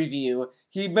Gaming review,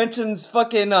 he mentions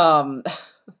fucking,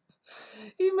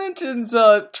 he mentions,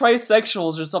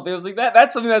 trisexuals or something. I was like,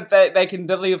 that's something that can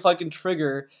definitely fucking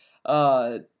trigger,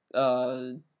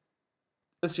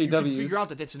 SJWs. You can figure out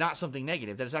that that's not something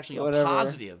negative. That is actually a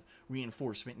positive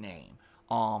reinforcement name.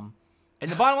 And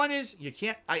the bottom line is, you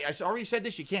can't, I already said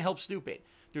this, you can't help stupid.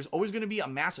 There's always going to be a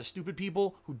mass of stupid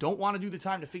people who don't want to do the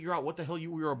time to figure out what the hell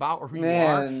you're about or who you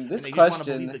are. And they just want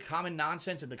to believe the common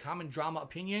nonsense and the common drama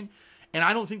opinion. And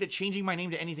I don't think that changing my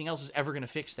name to anything else is ever going to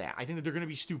fix that. I think that they're going to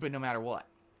be stupid no matter what.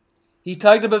 He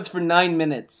talked about this for 9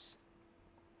 minutes.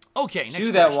 Okay, next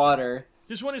question. That water.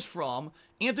 This one is from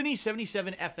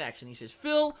Anthony77FX, and he says,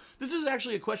 Phil, this is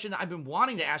actually a question that I've been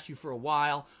wanting to ask you for a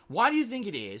while. Why do you think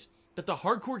it is that the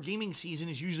hardcore gaming season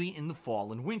is usually in the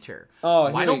fall and winter?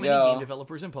 Why don't many game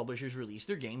developers and publishers release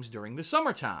their games during the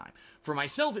summertime? For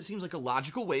myself, it seems like a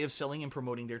logical way of selling and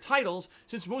promoting their titles,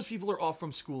 since most people are off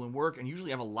from school and work and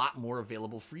usually have a lot more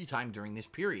available free time during this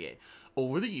period.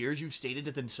 Over the years, you've stated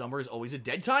that the summer is always a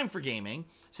dead time for gaming,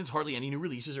 since hardly any new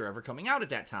releases are ever coming out at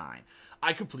that time.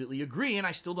 I completely agree, and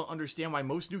I still don't understand why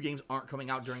most new games aren't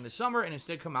coming out during the summer and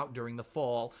instead come out during the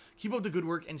fall. Keep up the good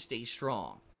work and stay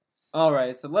strong.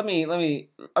 Alright, so I'm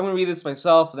gonna read this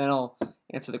myself, and then I'll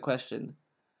answer the question.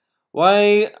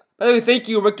 By the way, thank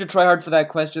you, Richter Tryhard, for that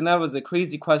question. That was a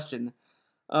crazy question.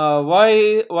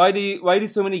 Why do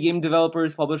so many game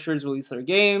developers, publishers release their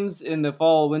games in the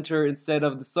fall, winter, instead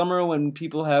of the summer when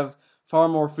people have far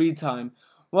more free time?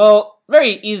 Well,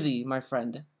 very easy, my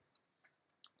friend.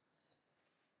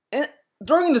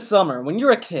 During the summer, when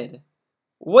you're a kid,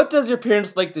 what does your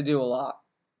parents like to do a lot?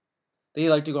 they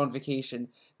like to go on vacation.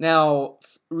 Now,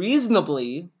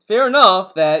 reasonably, fair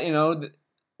enough that,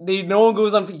 no one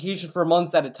goes on vacation for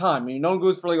months at a time. I mean, no one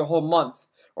goes for like a whole month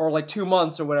or like 2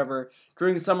 months or whatever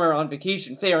during the summer on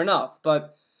vacation. Fair enough,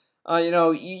 but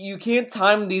you can't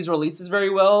time these releases very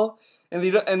well, and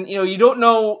you don't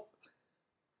know.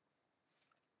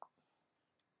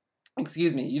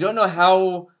 Excuse me, you don't know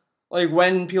how, like,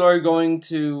 when people are going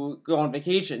to go on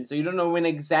vacation, so you don't know when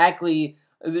exactly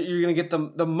you're gonna get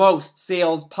the most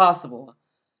sales possible.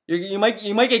 You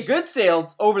might get good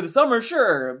sales over the summer,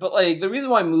 sure, but like the reason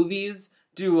why movies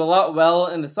do a lot well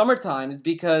in the summertime is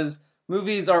because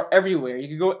movies are everywhere. You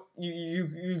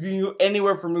can go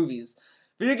anywhere for movies.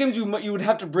 Video games, you would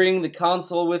have to bring the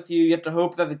console with you. You have to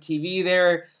hope that the TV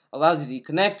there allows you to be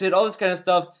connected. All this kind of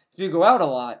stuff if you go out a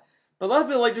lot. But a lot of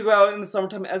people like to go out in the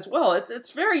summertime as well.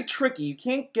 It's very tricky. You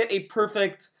can't get a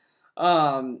perfect.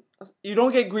 You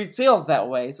don't get great sales that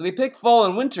way. So they pick fall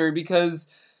and winter because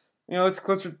it's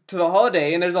closer to the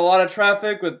holiday, and there's a lot of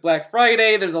traffic with Black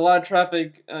Friday. There's a lot of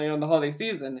traffic in the holiday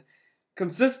season.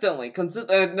 Consistently,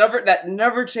 that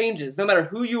never changes. No matter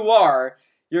who you are,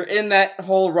 you're in that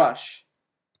whole rush.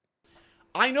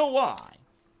 I know why.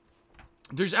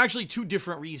 There's actually two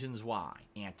different reasons why,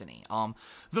 Anthony.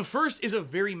 The first is a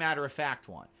very matter-of-fact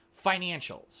one.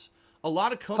 Financials. A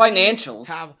lot of companies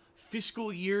have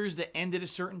fiscal years that end at a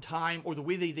certain time, or the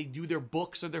way they do their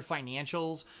books or their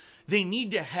financials. They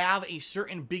need to have a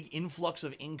certain big influx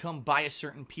of income by a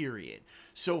certain period.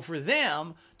 So for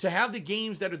them to have the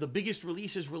games that are the biggest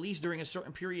releases released during a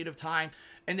certain period of time,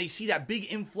 and they see that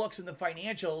big influx in the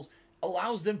financials,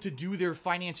 allows them to do their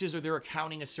finances or their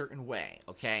accounting a certain way,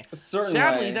 okay?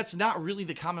 Sadly, that's not really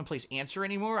the commonplace answer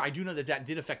anymore. I do know that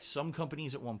did affect some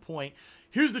companies at one point.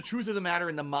 Here's the truth of the matter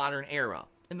in the modern era.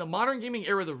 In the modern gaming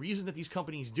era, the reason that these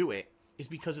companies do it is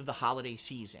because of the holiday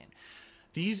season.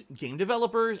 These game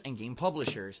developers and game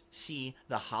publishers see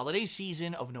the holiday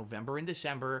season of November and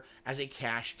December as a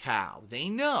cash cow. They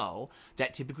know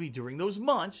that typically during those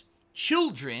months,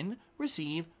 children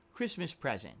receive Christmas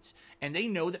presents. And they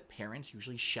know that parents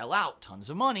usually shell out tons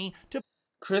of money to...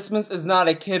 Christmas is not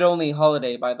a kid-only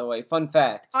holiday, by the way. Fun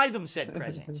fact. Buy them said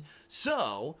presents.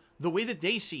 So, the way that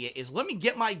they see it is, let me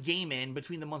get my game in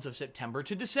between the months of September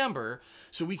to December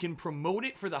so we can promote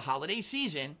it for the holiday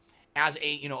season as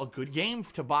a good game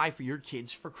to buy for your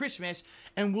kids for Christmas,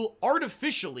 and we'll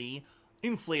artificially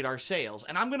inflate our sales.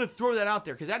 And I'm going to throw that out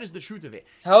there because that is the truth of it.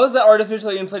 How is that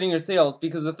artificially inflating your sales?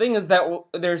 Because the thing is that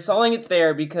they're selling it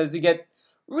there because you get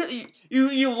really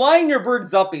you line your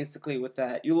birds up basically with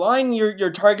that. You line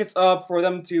your targets up for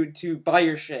them to buy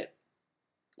your shit.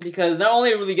 Because not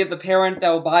only will you get the parent that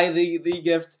will buy the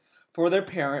gift for their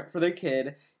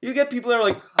kid, you get people that are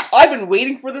like, I've been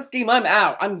waiting for this game, I'm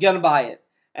out, I'm gonna buy it.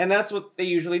 And that's what they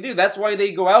usually do. That's why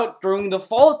they go out during the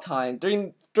fall time,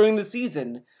 during the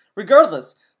season.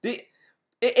 Regardless,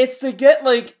 it's to get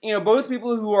both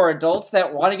people who are adults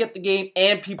that want to get the game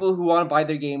and people who want to buy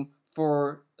their game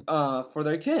for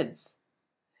their kids.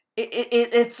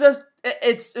 It's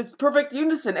perfect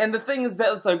unison. And the thing is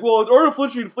that it's like, well, it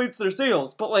artificially inflates their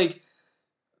sales, but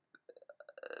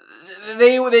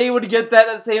they would get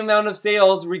that same amount of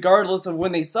sales regardless of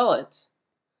when they sell it.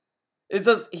 It's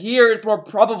just here it's more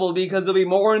probable because there'll be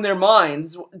more in their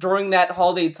minds during that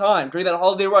holiday time, during that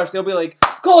holiday rush. They'll be like,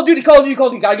 Call of Duty, gotta get a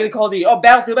Call of Duty. Oh,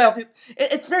 Battlefield.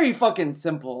 It's very fucking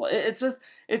simple. It's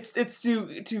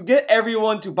to get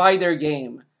everyone to buy their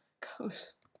game.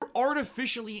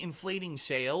 Artificially inflating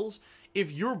sales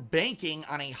if you're banking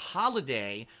on a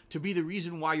holiday to be the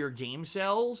reason why your game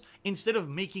sells instead of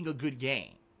making a good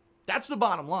game. That's the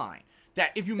bottom line.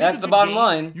 That if you make a good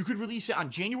game, you could release it on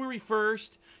January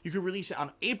 1st. You could release it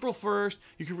on April 1st.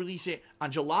 You could release it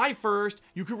on July 1st.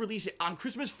 You could release it on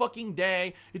Christmas fucking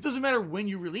Day. It doesn't matter when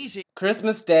you release it.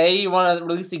 Christmas Day? You want to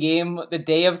release a game the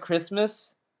day of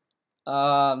Christmas?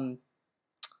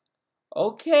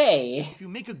 Okay. If you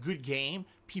make a good game,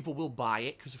 people will buy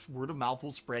it because word of mouth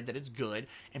will spread that it's good,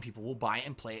 and people will buy it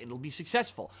and play it, and it'll be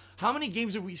successful. How many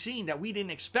games have we seen that we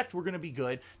didn't expect were going to be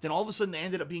good, then all of a sudden they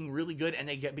ended up being really good, and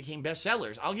they became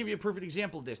bestsellers? I'll give you a perfect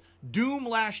example of this. Doom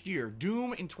last year.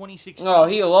 Doom in 2016. Oh,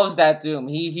 he loves that Doom.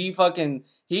 He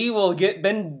will get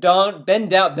bend down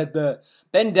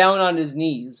on his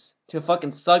knees to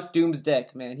fucking suck Doom's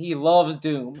dick, man. He loves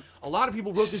Doom. A lot of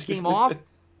people wrote this game off.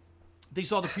 They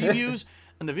saw the previews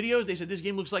and the videos. They said this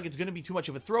game looks like it's going to be too much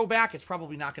of a throwback. It's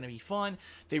probably not going to be fun.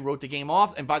 They wrote the game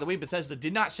off. And by the way, Bethesda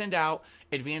did not send out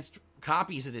advanced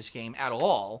copies of this game at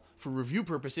all for review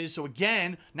purposes. So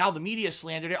again, now the media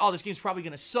slandered it. Oh, this game's probably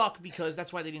going to suck because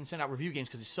that's why they didn't send out review games,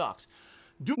 because it sucks.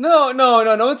 No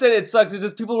one said it sucks. It's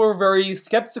just people were very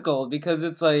skeptical because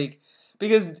it's like,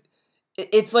 because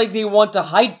it's like they want to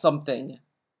hide something.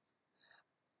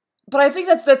 But I think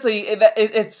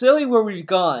it's silly where we've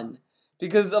gone.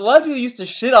 Because a lot of people used to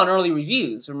shit on early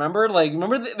reviews, remember? Like,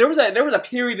 there was a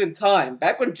period in time,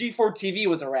 back when G4 TV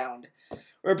was around,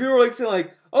 where people were like saying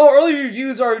like, oh, early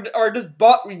reviews are just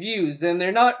bot reviews, and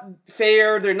they're not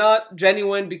fair, they're not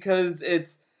genuine because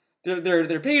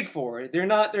they're paid for. They're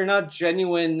not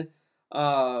genuine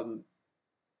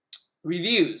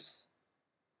reviews.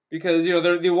 Because, you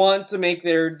know, they want to make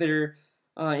their you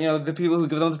know, the people who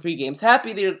give them the free games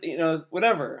happy, you know,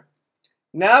 whatever.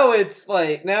 Now it's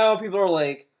like, now people are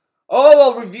like,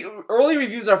 oh, well, early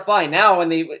reviews are fine now,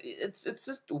 and it's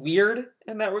just weird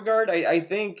in that regard. I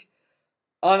think,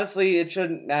 honestly, it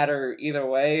shouldn't matter either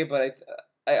way, but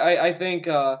I think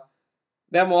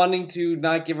them wanting to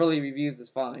not give early reviews is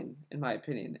fine, in my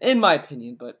opinion.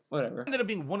 But whatever. It ended up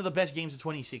being one of the best games of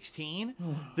 2016.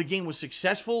 The game was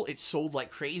successful. It sold like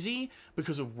crazy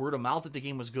because of word of mouth that the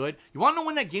game was good. You want to know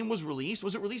when that game was released?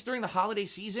 Was it released during the holiday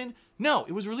season? No,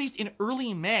 it was released in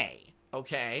early May.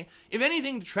 Okay? If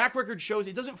anything, the track record shows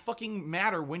it doesn't fucking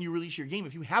matter when you release your game.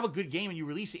 If you have a good game and you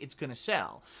release it, it's going to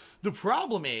sell. The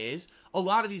problem is, a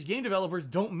lot of these game developers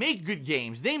don't make good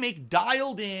games. They make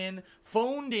dialed in,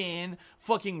 phoned in,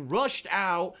 fucking rushed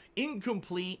out,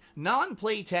 incomplete,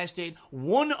 non-play tested,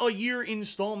 one-a-year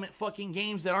installment fucking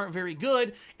games that aren't very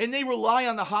good, and they rely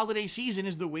on the holiday season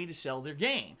as the way to sell their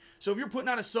game. So if you're putting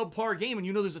out a subpar game and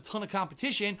you know there's a ton of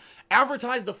competition,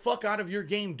 advertise the fuck out of your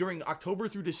game during October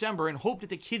through December and hope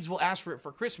that the kids will ask for it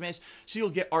for Christmas so you'll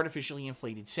get artificially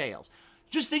inflated sales.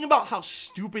 Just think about how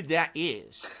stupid that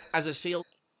is as a sale.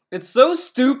 It's so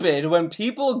stupid when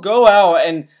people go out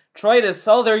and try to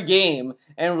sell their game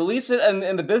and release it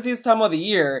in the busiest time of the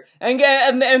year and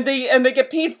they get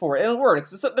paid for it and it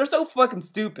works. They're so fucking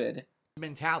stupid.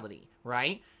 Mentality,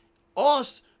 right?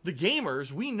 Us, the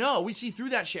gamers, we know, we see through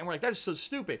that shit and we're like, that is so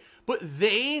stupid. But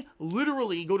they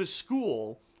literally go to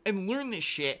school and learn this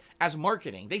shit as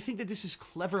marketing. They think that this is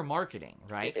clever marketing,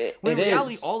 right? When in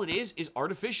reality, all it is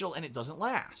artificial and it doesn't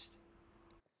last.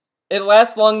 It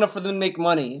lasts long enough for them to make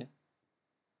money.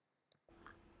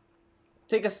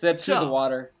 Take a sip to the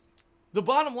water. The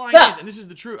bottom line is, and this is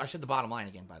the truth. I said the bottom line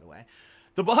again, by the way.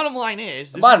 The bottom line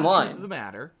is, this is the truth of the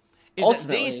matter, is that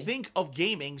they think of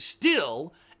gaming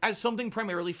still as something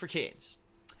primarily for kids.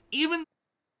 Even...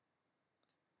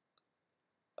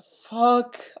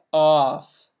 Fuck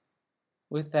off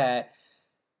with that.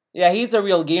 Yeah, he's a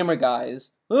real gamer,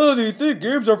 guys. Oh, they think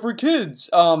games are for kids.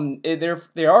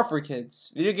 They are for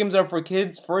kids. Video games are for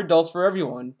kids, for adults, for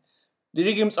everyone.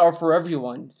 Video games are for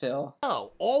everyone, Phil.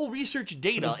 No, all research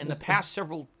data in the past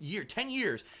 10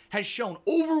 years, has shown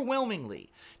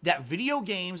overwhelmingly that video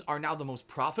games are now the most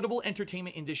profitable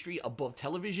entertainment industry above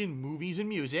television, movies, and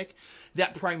music.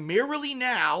 That primarily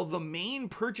now, the main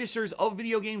purchasers of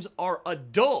video games are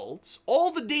adults.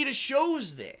 All the data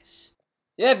shows this.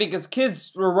 Yeah, because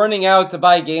kids were running out to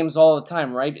buy games all the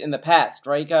time, right? In the past,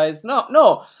 right, guys?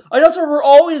 No. Adults were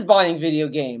always buying video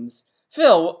games.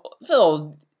 Phil,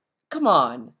 come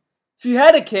on. If you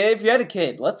had a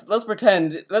kid, let's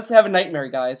pretend, let's have a nightmare,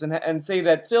 guys, and say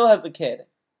that Phil has a kid.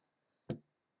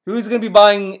 Who's gonna be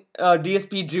buying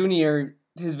DSP Junior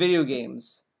his video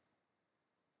games?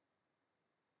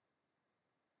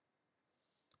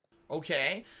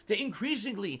 Okay, that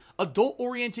increasingly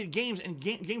adult-oriented games and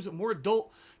games with more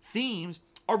adult themes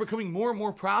are becoming more and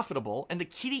more profitable, and the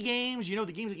kiddie games, you know,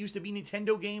 the games that used to be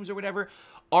Nintendo games or whatever,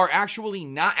 are actually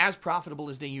not as profitable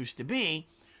as they used to be.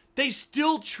 They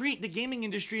still treat the gaming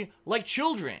industry like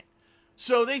children.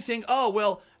 So they think, oh,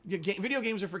 well, video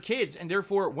games are for kids, and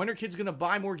therefore, when are kids going to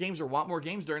buy more games or want more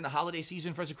games during the holiday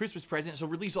season for as a Christmas present, so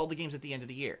release all the games at the end of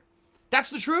the year. That's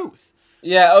the truth.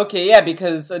 Yeah, okay, yeah,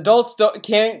 because adults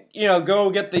can't, you know,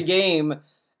 go get the game.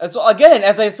 As well, again,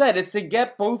 as I said, it's to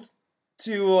get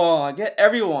get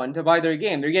everyone to buy their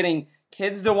game. They're getting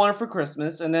kids that want it for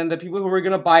Christmas, and then the people who are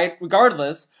going to buy it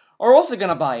regardless are also going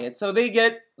to buy it. So they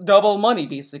get double money,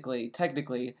 basically,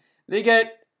 technically. They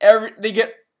get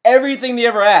everything they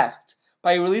ever asked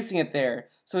by releasing it there.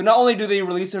 So not only do they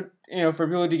release it, you know, for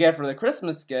people to get for the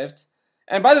Christmas gift,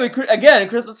 and by the way, again,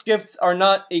 Christmas gifts are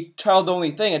not a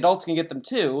child-only thing. Adults can get them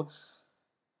too.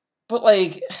 But,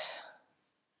 like...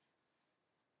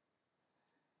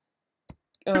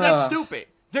 They're that stupid.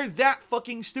 They're that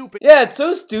fucking stupid. Yeah, it's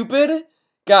so stupid.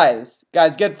 Guys,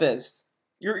 get this.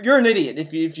 You're an idiot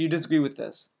if you disagree with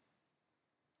this.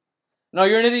 No,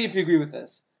 you're an idiot if you agree with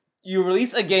this. You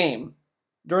release a game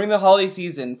during the holiday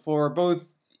season for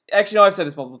both... Actually, no, I've said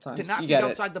this multiple times. To not think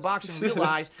outside the box and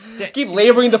realize that... Keep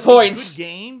laboring the points. Good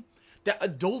game, that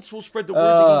adults will spread the word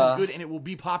the game is good and it will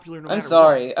be popular no matter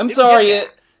what. I'm sorry.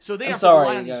 So they I'm have sorry, to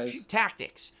rely on guys. these cheap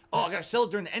tactics. Oh, I gotta sell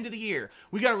it during the end of the year.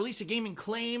 We gotta release a game and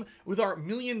claim with our $1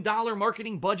 million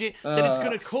marketing budget that it's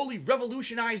gonna totally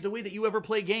revolutionize the way that you ever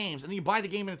play games. And then you buy the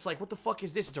game and it's like, what the fuck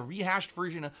is this? It's a rehashed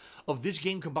version of this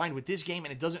game combined with this game,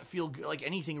 and it doesn't feel like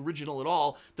anything original at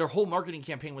all. Their whole marketing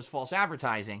campaign was false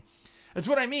advertising. That's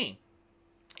what I mean.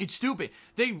 It's stupid.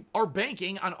 They are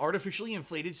banking on artificially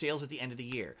inflated sales at the end of the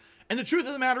year. And the truth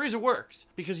of the matter is it works.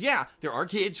 Because, yeah, there are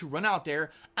kids who run out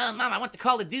there, Mom, I want the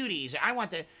Call of Duties, or I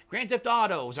want the Grand Theft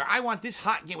Autos, or I want this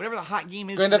hot game, whatever the hot game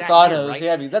is. Grand for Theft that Autos, year, right?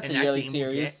 yeah, because that's and a yearly game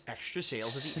will series. get extra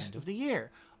sales at the end of the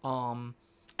year. And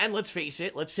let's face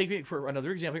it, let's take it for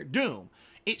another example here. Doom.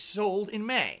 It sold in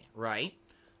May, right?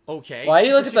 Okay. Why do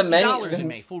you so look at the menu? $60 in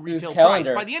May, full His retail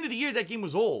calendar. price. By the end of the year, that game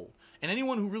was old. And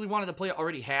anyone who really wanted to play it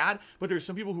already had, but there's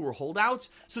some people who were holdouts,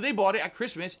 so they bought it at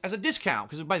Christmas as a discount,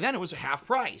 because by then it was half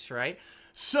price, right?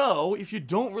 So, if you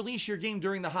don't release your game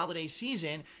during the holiday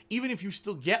season, even if you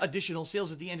still get additional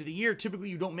sales at the end of the year, typically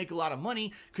you don't make a lot of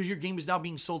money, because your game is now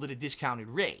being sold at a discounted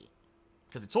rate,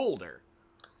 because it's older.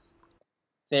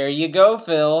 There you go,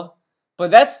 Phil. But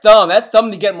that's dumb. That's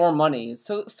dumb to get more money. It's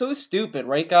so stupid,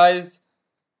 right, guys?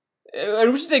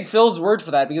 And we should take Phil's word for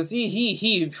that, because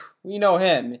he, we know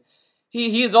him.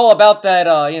 He is all about that,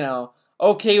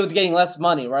 okay with getting less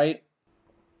money, right?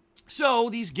 So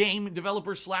these game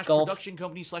developers / Gulp. production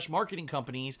companies / marketing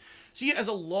companies see it as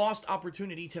a lost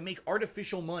opportunity to make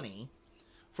artificial money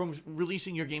from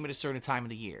releasing your game at a certain time of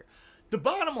the year. The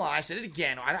bottom line, I said it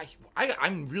again,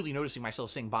 I'm really noticing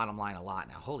myself saying bottom line a lot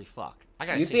now. Holy fuck. I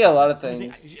gotta You say see a lot of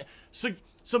something. things.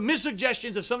 Some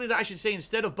missuggestions of something that I should say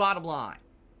instead of bottom line.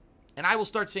 And I will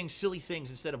start saying silly things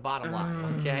instead of bottom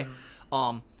line, okay?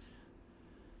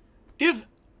 If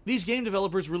these game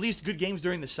developers released good games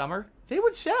during the summer, they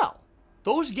would sell.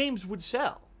 Those games would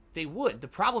sell. They would. The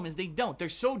problem is they don't. They're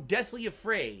so deathly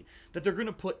afraid that they're going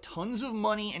to put tons of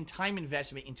money and time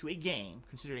investment into a game,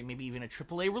 considering maybe even a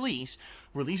AAA release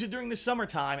it during the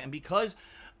summertime, and because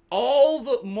all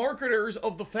the marketers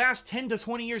of the past 10 to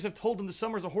 20 years have told them the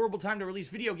summer is a horrible time to release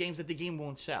video games, that the game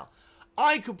won't sell.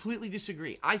 I completely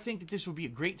disagree. I think that this would be a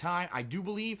great time. I do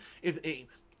believe if a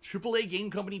AAA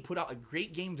game company put out a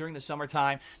great game during the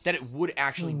summertime, that it would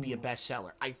actually be a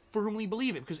bestseller. I firmly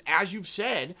believe it, because as you've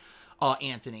said,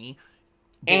 Anthony,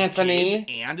 both kids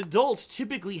and adults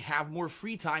typically have more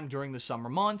free time during the summer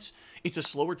months. It's a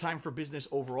slower time for business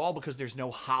overall because there's no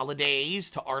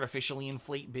holidays to artificially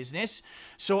inflate business.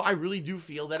 So I really do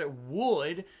feel that it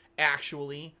would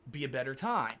actually be a better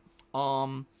time.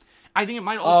 I think it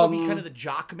might also be kind of the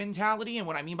jock mentality, and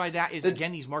what I mean by that is,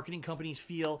 again, these marketing companies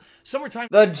feel summertime...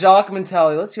 The jock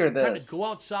mentality, let's hear this. Time to go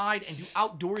outside and do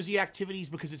outdoorsy activities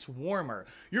because it's warmer.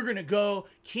 You're going to go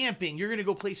camping, you're going to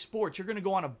go play sports, you're going to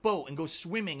go on a boat and go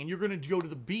swimming, and you're going to go to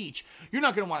the beach. You're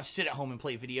not going to want to sit at home and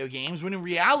play video games, when in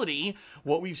reality,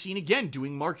 what we've seen, again,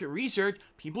 doing market research,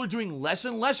 people are doing less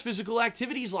and less physical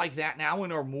activities like that now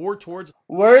and are more towards...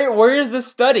 Where is the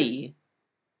study?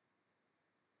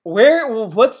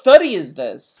 What study is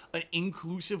this? An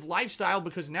inclusive lifestyle,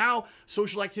 because now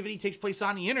social activity takes place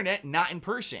on the internet, not in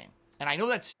person. And I know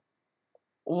that's...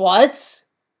 What?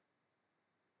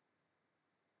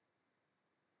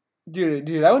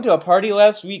 Dude, I went to a party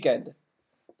last weekend.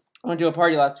 And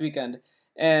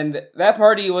that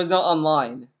party was not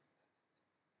online.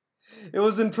 It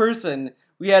was in person.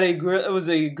 We had a grill, it was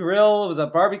a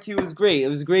barbecue, it was great. It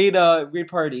was a great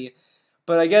party.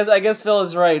 But I guess Phil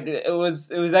is right. It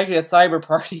was actually a cyber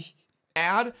party.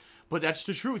 But that's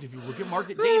the truth. If you look at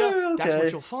market data, that's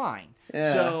what you'll find.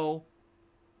 Yeah. So,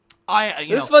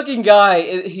 this fucking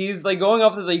guy, he's like going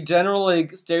off the general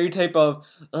like stereotype of,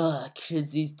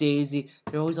 kids these days,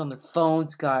 they're always on their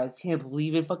phones, guys. Can't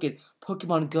believe it. Fucking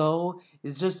Pokemon Go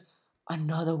is just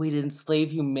another way to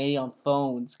enslave humanity on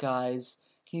phones, guys.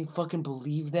 Can you fucking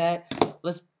believe that?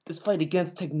 Let's fight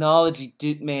against technology,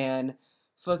 dude, man.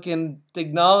 Fucking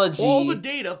technology. All the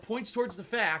data points towards the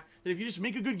fact that if you just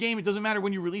make a good game, it doesn't matter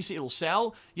when you release it, it'll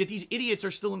sell. Yet these idiots are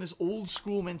still in this old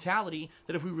school mentality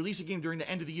that if we release a game during the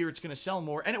end of the year, it's going to sell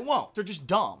more. And it won't. They're just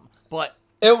dumb. But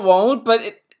it won't,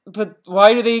 but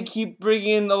why do they keep bringing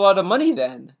in a lot of money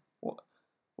then?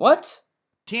 What?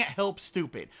 Can't help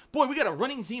stupid. Boy, we got a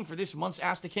running theme for this month's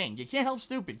Ask the King. You can't help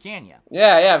stupid, can you?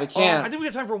 Yeah, we can't. I think we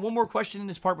got time for one more question in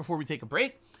this part before we take a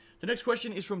break. The next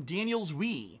question is from Daniels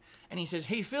Wee. And he says,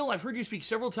 hey, Phil, I've heard you speak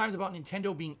several times about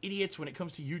Nintendo being idiots when it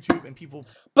comes to YouTube and people...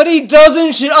 But he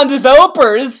doesn't shit on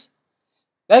developers!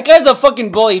 That guy's a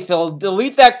fucking bully, Phil.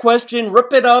 Delete that question,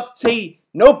 rip it up, say,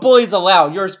 no bullies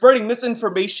allowed. You're spreading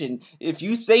misinformation if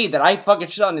you say that I fucking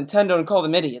shit on Nintendo and call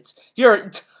them idiots.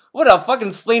 What a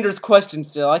fucking slanderous question,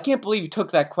 Phil. I can't believe you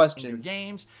took that question.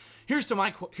 Games. Here's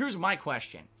my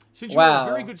question. Since Wow. you are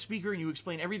a very good speaker and you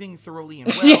explain everything thoroughly and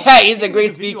well, Yeah, he's a you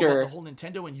great made video speaker. about the whole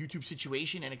Nintendo and YouTube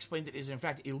situation and explained that it is in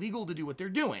fact illegal to do what they're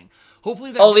doing.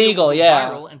 Hopefully that video Illegal, will go yeah.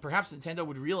 viral, and perhaps Nintendo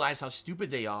would realize how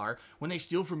stupid they are when they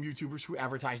steal from YouTubers who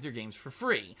advertise their games for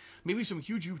free. Maybe some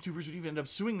huge YouTubers would even end up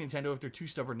suing Nintendo if they're too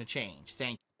stubborn to change.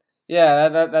 Thank you. Yeah,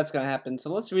 that's gonna happen.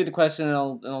 So let's read the question and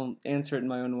I'll answer it in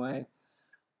my own way.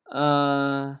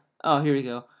 Oh, here we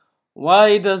go.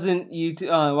 Why doesn't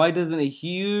a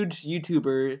huge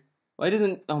YouTuber? Why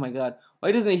doesn't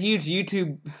a huge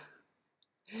YouTube?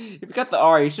 You forgot the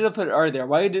R. You should have put R there.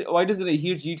 Why doesn't a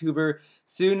huge YouTuber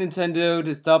sue Nintendo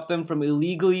to stop them from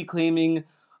illegally claiming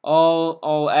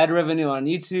all ad revenue on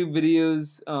YouTube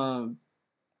videos?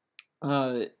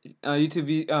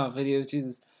 YouTube videos,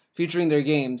 Jesus, featuring their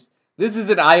games. This is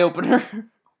an eye opener.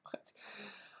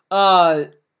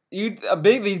 What? The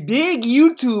big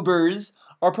YouTubers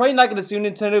are probably not gonna sue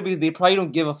Nintendo because they probably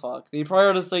don't give a fuck. They probably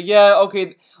are just like, yeah,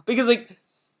 okay, because like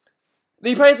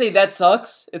they probably say that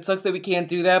sucks. It sucks that we can't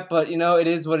do that, but you know it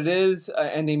is what it is,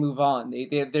 and they move on.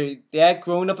 They act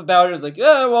grown up about it. It's like,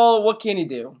 yeah, well, what can you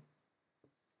do?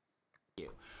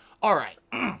 All right,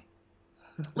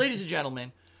 ladies and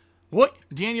gentlemen. What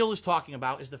Daniel is talking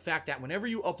about is the fact that whenever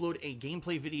you upload a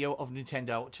gameplay video of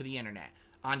Nintendo to the internet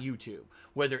on YouTube,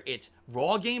 whether it's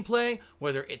raw gameplay,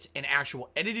 whether it's an actual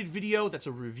edited video that's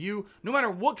a review, no matter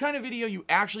what kind of video you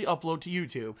actually upload to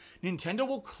YouTube, Nintendo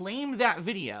will claim that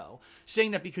video,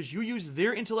 saying that because you use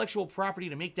their intellectual property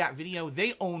to make that video,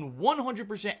 they own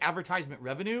 100% advertisement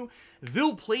revenue.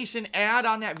 They'll place an ad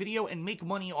on that video and make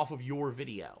money off of your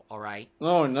video, all right?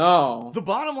 Oh, no. The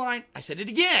bottom line, I said it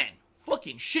again,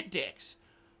 fucking shit dicks.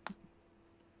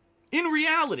 In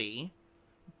reality,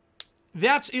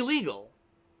 that's illegal.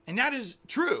 And that is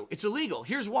true. It's illegal.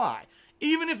 Here's why.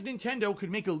 Even if Nintendo could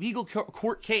make a legal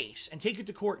court case and take it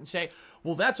to court and say,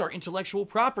 well, that's our intellectual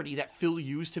property that Phil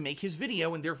used to make his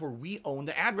video, and therefore we own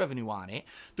the ad revenue on it,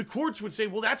 the courts would say,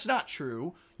 well, that's not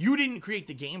true. You didn't create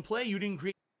the gameplay. You didn't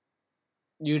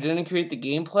create the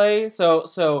gameplay?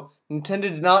 So Nintendo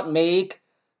did not make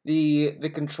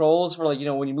the controls for, like, you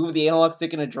know, when you move the analog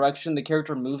stick in a direction, the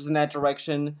character moves in that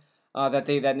direction that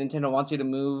Nintendo wants you to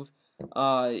move.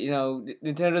 You know,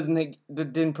 Nintendo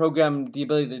didn't program the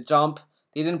ability to jump.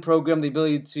 They didn't program the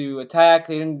ability to attack.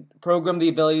 They didn't program the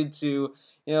ability to,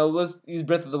 you know, let's use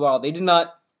Breath of the Wild. They did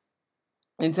not.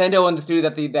 Nintendo and the studio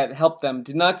that helped them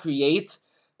did not create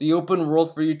the open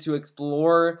world for you to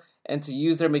explore and to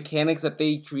use their mechanics that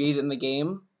they created in the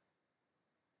game.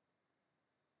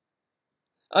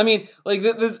 I mean, like,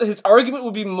 his argument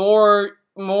would be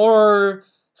more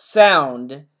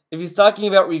sound if he's talking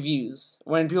about reviews,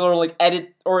 when people are like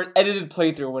edited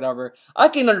playthrough or whatever. I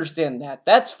can understand that.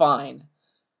 That's fine.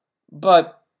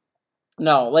 But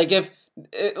no, like, if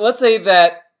let's say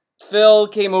that Phil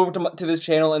came over to this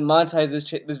channel and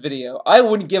monetized this video, I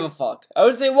wouldn't give a fuck. I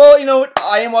would say, well, you know what?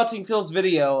 I am watching Phil's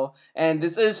video, and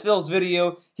this is Phil's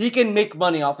video. He can make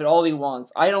money off it all he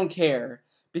wants. I don't care,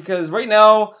 because right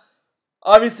now,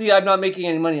 obviously, I'm not making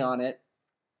any money on it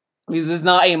because it's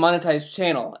not a monetized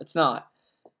channel. It's not.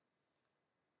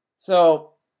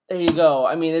 So, there you go.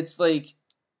 I mean, it's like,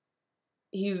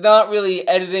 he's not really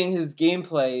editing his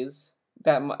gameplays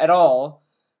at all.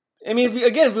 I mean, if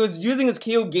he was using his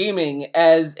KO Gaming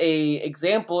as a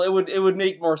example, it would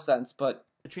make more sense, but...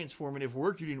 transformative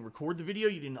work, you didn't record the video,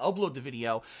 you didn't upload the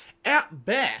video. At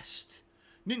best,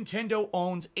 Nintendo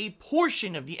owns a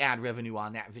portion of the ad revenue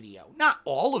on that video. Not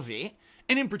all of it.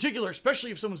 And in particular,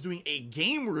 especially if someone's doing a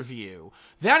game review,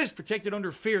 that is protected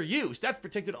under fair use. That's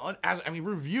protected as, I mean,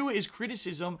 review is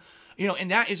criticism, you know,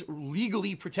 and that is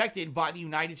legally protected by the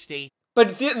United States.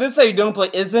 But this How You Don't Play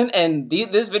isn't, and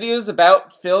this video is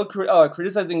about Phil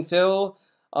criticizing Phil's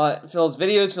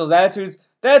videos, Phil's attitudes.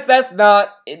 That's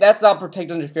not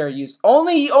protected under fair use.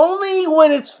 Only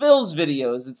when it's Phil's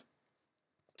videos. It's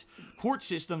court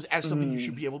systems as something you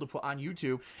should be able to put on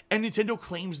YouTube, and Nintendo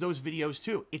claims those videos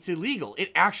too. It's illegal.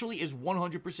 It actually is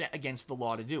 100% against the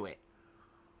law to do it.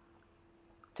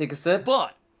 Take a sip.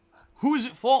 But who is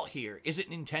at fault here? Is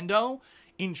it Nintendo?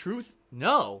 In truth,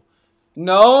 no.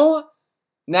 No?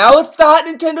 Now it's not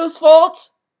Nintendo's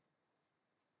fault?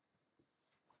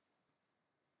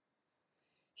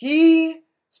 He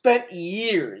spent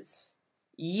years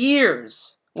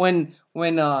when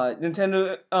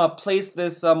Nintendo placed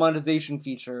this monetization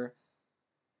feature.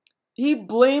 He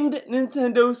blamed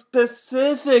Nintendo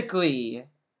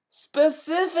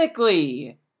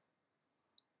specifically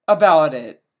about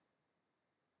it.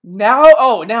 Now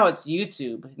it's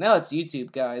YouTube. Now it's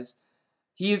YouTube, guys.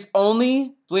 He is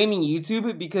only blaming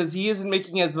YouTube because he isn't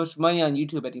making as much money on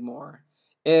YouTube anymore.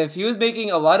 If he was making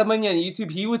a lot of money on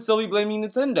YouTube, he would still be blaming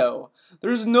Nintendo.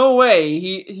 There's no way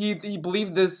he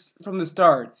believed this from the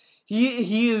start.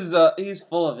 He's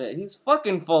full of it. He's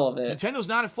fucking full of it. Nintendo's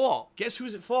not at fault. Guess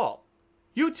who's at fault?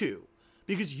 YouTube.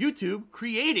 Because YouTube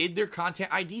created their content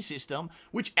ID system,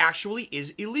 which actually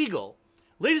is illegal.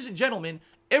 Ladies and gentlemen,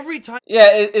 every time... Yeah,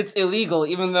 it's illegal,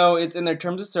 even though it's in their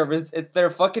terms of service. It's their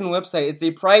fucking website. It's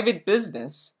a private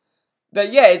business.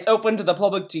 That, yeah, it's open to the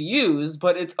public to use,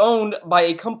 but it's owned by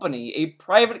a company, a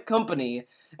private company,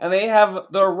 and they have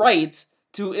the right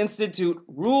to institute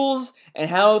rules and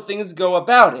how things go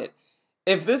about it.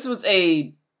 If this was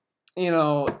a, you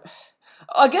know,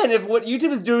 again, if what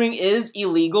YouTube is doing is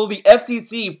illegal, the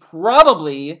FCC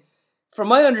probably, from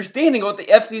my understanding of what the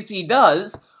FCC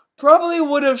does, probably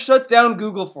would have shut down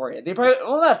Google for it. They probably,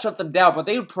 well, not shut them down, but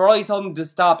they would probably tell them to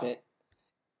stop it,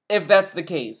 if that's the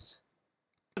case.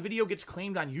 A video gets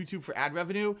claimed on YouTube for ad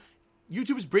revenue,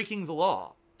 YouTube is breaking the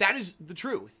law. That is the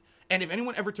truth. And if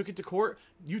anyone ever took it to court,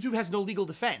 YouTube has no legal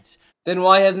defense. Then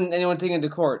why hasn't anyone taken it to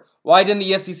court? Why didn't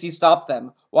the FCC stop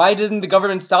them? Why didn't the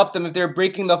government stop them if they're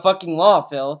breaking the fucking law,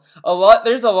 Phil?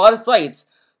 There's a lot of sites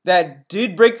that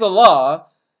did break the law,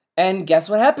 and guess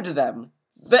what happened to them?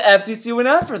 The FCC went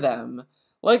after them.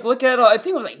 Like, look at, I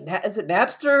think it was like, is it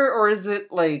Napster, or is it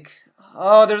like,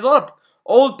 oh, there's a lot of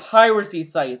old piracy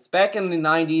sites back in the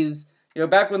 90s, you know,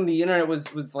 back when the internet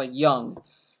was like young.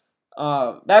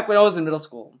 Back when I was in middle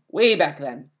school. Way back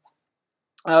then.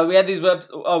 We had these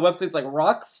websites like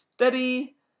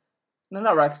Rocksteady. No,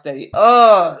 not Rocksteady.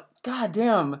 Oh,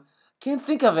 goddamn. Can't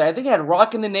think of it. I think it had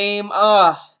Rock in the name.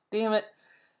 Damn it.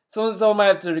 Someone might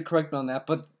have to correct me on that.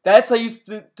 But that's how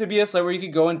used to be a site where you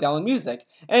could go and download music.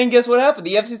 And guess what happened?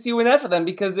 The FCC went after them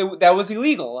because that was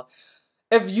illegal.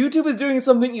 If YouTube is doing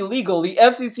something illegal, the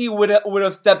FCC would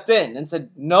have stepped in and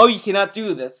said, no, you cannot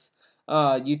do this,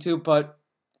 YouTube, but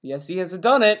the FCC hasn't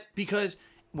done it. Because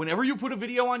whenever you put a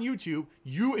video on YouTube,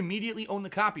 you immediately own the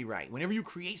copyright. Whenever you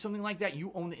create something like that,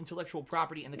 you own the intellectual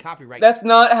property and the copyright. That's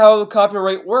not how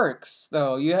copyright works,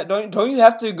 though. Don't you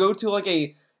have to go to like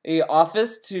a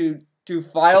office to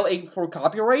file for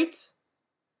copyright?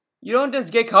 You don't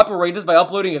just get copyright just by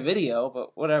uploading a video,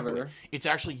 but whatever. It's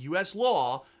actually U.S.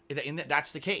 law.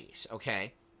 That's the case,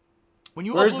 okay? When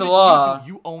you Where's upload the it to law? YouTube,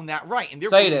 you own that right, and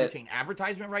therefore Cite you it. retain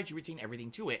advertisement rights, you retain everything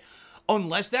to it,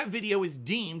 unless that video is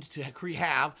deemed to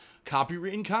have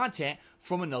copywritten content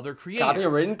from another creator.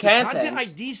 Copywritten The content. content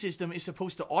ID system is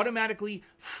supposed to automatically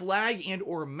flag and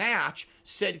or match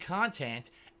said content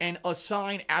and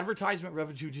assign advertisement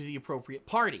revenue to the appropriate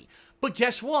party. But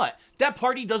guess what? That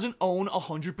party doesn't own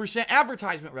 100%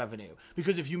 advertisement revenue.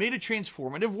 Because if you made a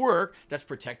transformative work that's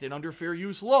protected under fair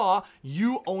use law,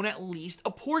 you own at least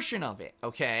a portion of it,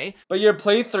 okay? But your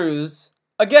playthroughs,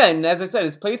 again, as I said,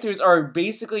 his playthroughs are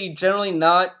basically generally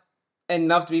not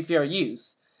enough to be fair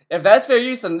use. If that's fair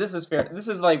use, then this is fair. This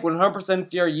is like 100%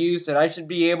 fair use, and I should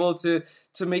be able to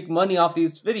make money off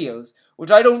these videos. Which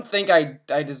I don't think I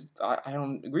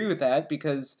don't agree with that,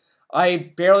 because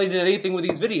I barely did anything with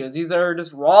these videos. These are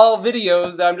just raw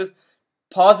videos that I'm just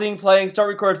pausing, playing, start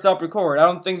record, stop record. I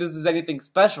don't think this is anything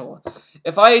special.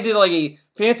 If I did like a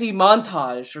fancy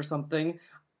montage or something,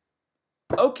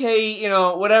 okay, you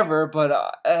know, whatever,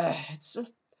 but it's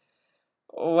just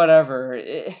whatever.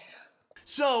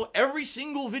 So, every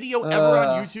single video ever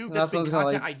on YouTube that's been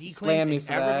content like, ID claimed and ad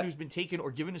that. revenue's been taken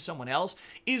or given to someone else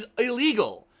is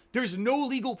illegal. There's no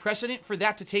legal precedent for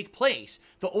that to take place.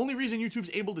 The only reason YouTube's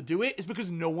able to do it is because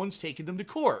no one's taken them to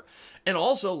court. And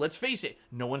also, let's face it,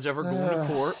 no one's ever going to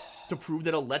court to prove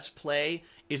that a Let's Play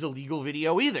is a legal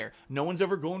video either. No one's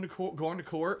ever going to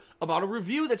court about a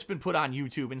review that's been put on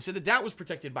YouTube and said that that was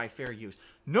protected by fair use.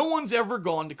 No one's ever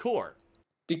gone to court.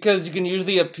 Because you can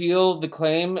usually appeal the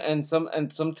claim, and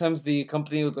sometimes the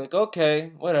company will be like,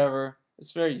 okay, whatever,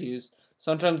 it's fair use.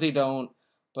 Sometimes they don't,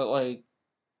 but like,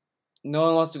 no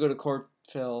one wants to go to court,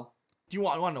 Phil. Do you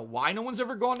want to know why no one's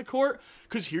ever gone to court?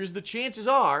 Because here's the chances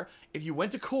are, if you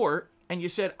went to court and you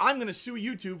said, I'm going to sue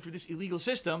YouTube for this illegal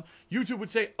system, YouTube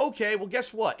would say, okay, well,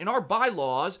 guess what? In our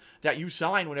bylaws that you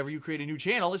sign whenever you create a new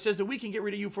channel, it says that we can get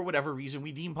rid of you for whatever reason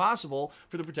we deem possible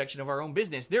for the protection of our own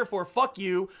business. Therefore, fuck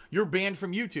you, you're banned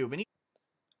from YouTube. And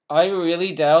I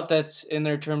really doubt that's in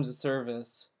their terms of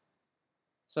service.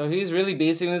 So he's really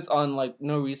basing this on, like,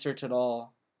 no research at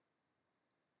all.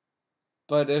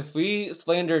 But if we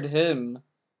slandered him,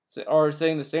 or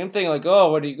saying the same thing, like,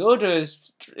 oh, when you go to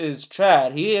his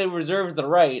chat, he reserves the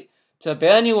right to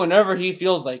ban you whenever he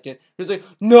feels like it. He's like,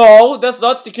 no, that's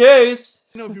not the case.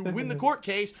 you know, if you win the court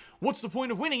case, what's the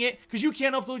point of winning it? Because you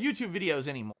can't upload YouTube videos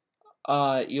anymore.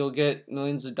 You'll get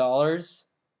millions of dollars.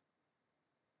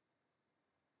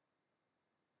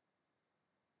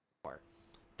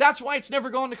 That's why it's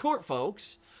never gone to court,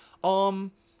 folks.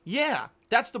 Yeah,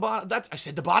 that's the bottom. I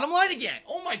said the bottom line again.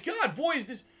 Oh my God, boy, is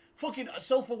this fucking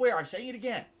self-aware. I'm saying it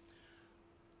again.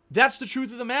 That's the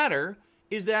truth of the matter,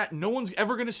 is that no one's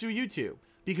ever going to sue YouTube.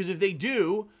 Because if they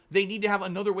do, they need to have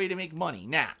another way to make money.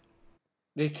 Now,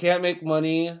 they can't make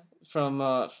money from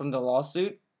the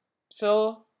lawsuit,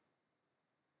 Phil?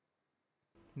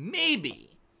 Maybe.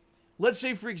 Let's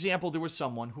say, for example, there was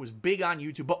someone who was big on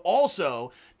YouTube, but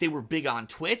also they were big on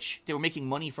Twitch. They were making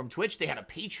money from Twitch. They had a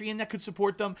Patreon that could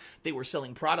support them. They were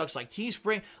selling products like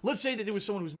Teespring. Let's say that there was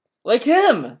someone who's... Like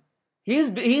him!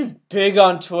 He's big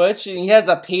on Twitch, and he has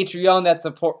a Patreon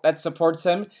that supports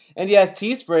him, and he has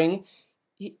Teespring.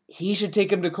 He should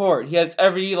take him to court. He has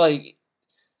every, like...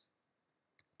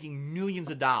 millions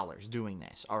of dollars doing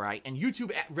this, all right? And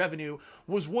YouTube revenue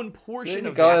was one portion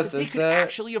of that they could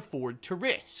actually afford to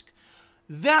risk.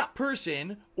 That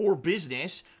person or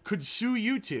business could sue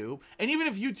YouTube, and even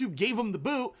if YouTube gave them the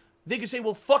boot, they could say,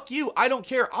 well, fuck you, I don't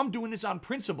care, I'm doing this on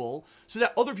principle so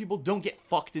that other people don't get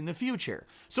fucked in the future.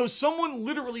 So someone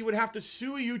literally would have to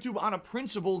sue YouTube on a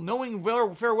principle, knowing very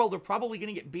well they're probably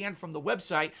going to get banned from the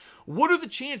website. What are the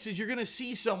chances you're going to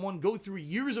see someone go through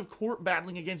years of court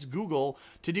battling against Google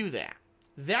to do that?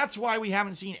 That's why we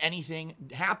haven't seen anything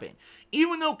happen.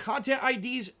 Even though Content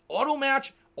ID's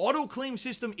auto-match, auto-claim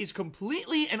system is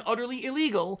completely and utterly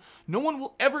illegal, no one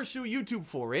will ever sue YouTube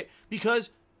for it because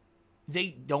they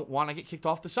don't want to get kicked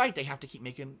off the site. They have to keep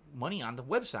making money on the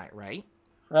website, right?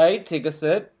 Right, take a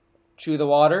sip, chew the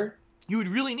water. You would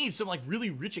really need some, like, really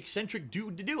rich, eccentric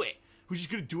dude to do it, who's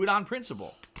just going to do it on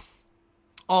principle.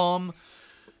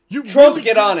 You Trump, really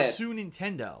get on it. Sue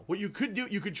Nintendo. What you could do,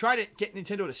 you could try to get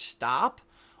Nintendo to stop,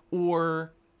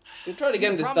 or... You try to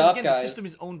get him to stop, guys. The system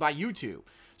is owned by YouTube.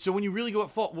 So when you really go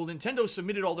at fault, well, Nintendo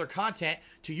submitted all their content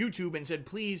to YouTube and said,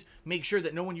 please make sure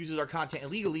that no one uses our content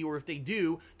illegally, or if they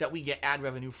do, that we get ad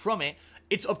revenue from it.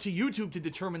 It's up to YouTube to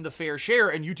determine the fair share,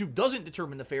 and YouTube doesn't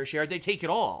determine the fair share. They take it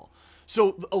all.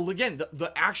 So, again,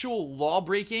 the actual law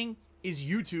breaking is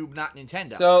YouTube, not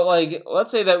Nintendo. So, like,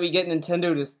 let's say that we get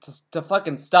Nintendo to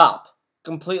fucking stop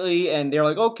completely, and they're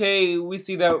like, okay, we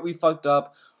see that we fucked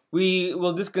up. We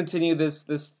will discontinue this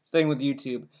thing with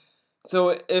YouTube.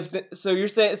 So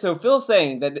Phil's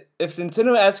saying that if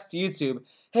Nintendo asked YouTube,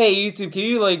 hey YouTube, can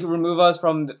you like remove us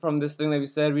from this thing that we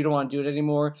said we don't want to do it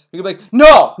anymore? We could be like,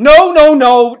 no,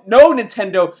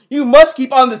 Nintendo, you must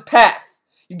keep on this path.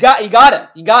 You got it.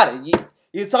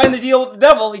 You signed the deal with the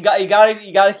devil. You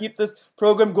gotta keep this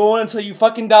program going until you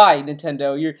fucking die,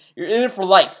 Nintendo. You're in it for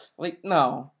life. Like,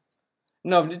 no,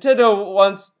 if Nintendo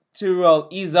wants to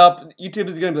ease up, YouTube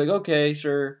is gonna be like, okay,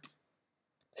 sure.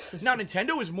 Now,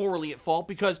 Nintendo is morally at fault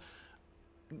because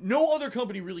no other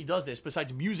company really does this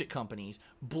besides music companies.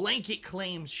 Blanket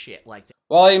claims shit like that.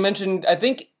 Well, you mentioned, I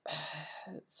think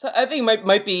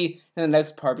might be in the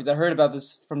next part, because I heard about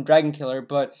this from Dragon Killer,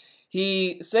 but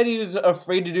he said he was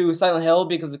afraid to do Silent Hill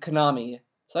because of Konami.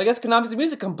 So I guess Konami's a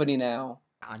music company now.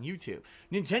 On YouTube.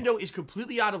 Nintendo is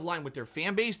completely out of line with their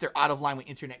fan base. They're out of line with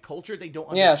internet culture. They don't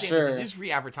understand that this is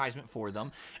free advertisement for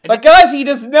them. And but guys, he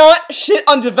does not shit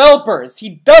on developers. He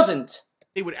doesn't.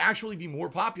 They would actually be more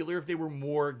popular if they were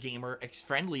more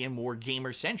gamer-friendly and more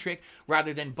gamer-centric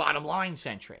rather than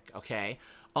bottom-line-centric, okay?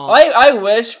 I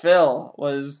wish Phil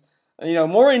was,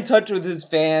 more in touch with his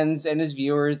fans and his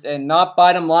viewers and not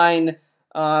bottom-line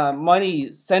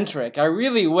money-centric. I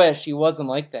really wish he wasn't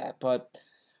like that, but...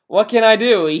 what can I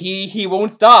do? He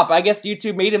won't stop. I guess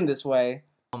YouTube made him this way.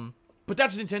 But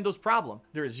that's Nintendo's problem.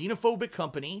 They're a xenophobic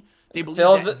company. They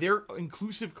believe that their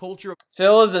inclusive culture...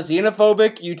 Phil is a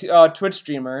xenophobic YouTube, Twitch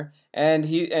streamer, and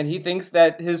he thinks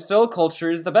that his Phil culture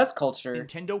is the best culture.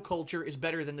 Nintendo culture is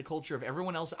better than the culture of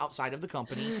everyone else outside of the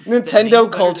company.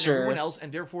 Nintendo culture. Everyone else,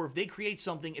 and therefore, if they create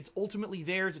something, it's ultimately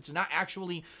theirs. It's not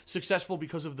actually successful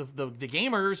because of the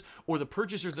gamers or the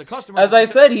purchasers, the customers. As I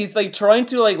said, he's like trying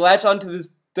to like latch onto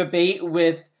this debate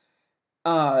with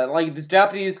like this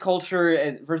Japanese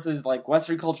culture versus like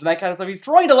Western culture, that kind of stuff. He's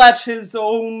trying to latch his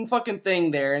own fucking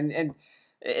thing there, and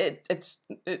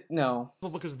no.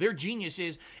 Because they're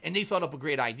geniuses and they thought up a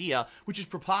great idea, which is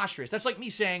preposterous. That's like me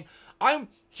saying, I'm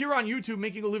here on YouTube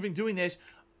making a living doing this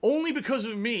only because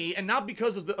of me and not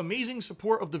because of the amazing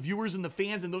support of the viewers and the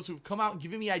fans and those who've come out and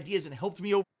given me ideas and helped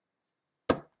me over.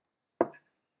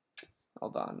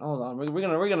 Hold on.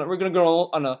 We're gonna go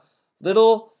on a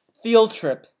little field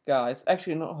trip, guys.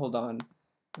 Actually, no, hold on.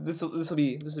 This will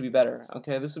be better.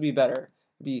 Okay, this will be better.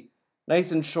 It'll be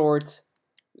nice and short.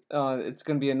 It's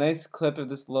gonna be a nice clip if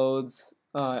this loads.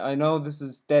 I know this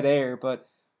is dead air, but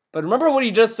remember what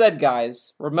he just said,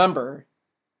 guys. Remember.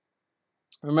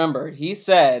 He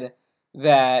said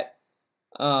that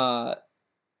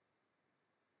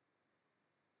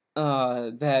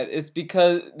that it's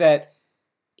because that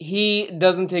he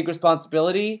doesn't take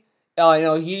responsibility. You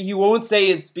know, he won't say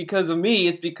it's because of me,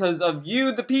 it's because of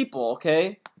you, the people,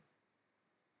 okay?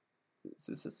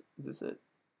 Is this it?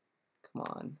 Come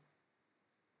on.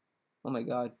 Oh my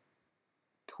god.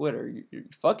 Twitter, you're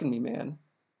fucking me, man.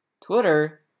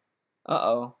 Twitter?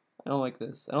 Uh-oh. I don't like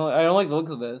this. I don't like the looks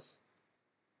of this.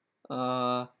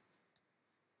 Oh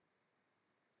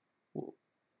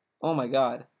my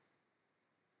god.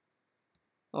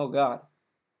 Oh god.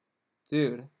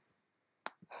 Dude.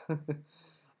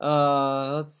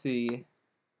 Let's see.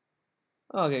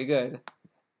 Okay, good.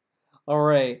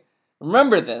 Alright.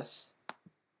 Remember this.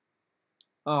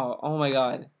 Oh my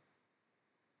god.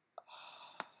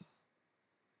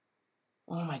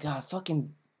 Oh my god,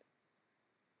 fucking...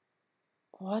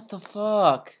 What the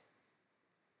fuck?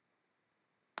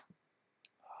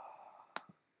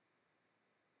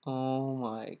 Oh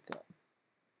my god.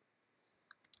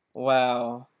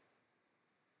 Wow.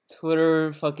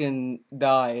 Twitter fucking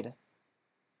died.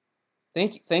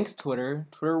 Thanks Twitter.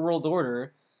 Twitter World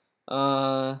Order.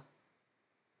 I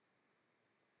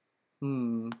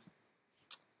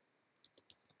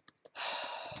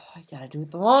gotta do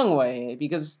it the long way,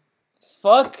 because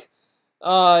fuck,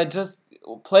 just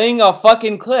playing a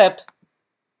fucking clip.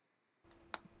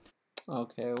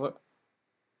 Okay, what?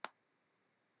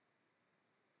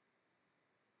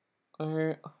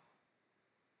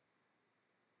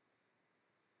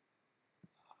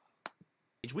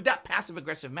 With that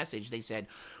passive-aggressive message, they said,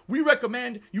 we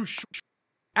recommend you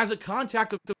as a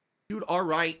contact of the dude, all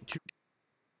right, to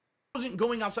wasn't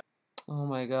going outside. Oh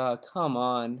my god, come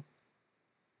on.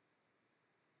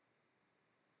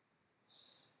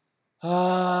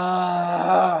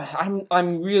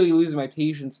 I'm really losing my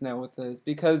patience now with this,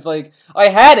 because like I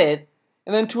had it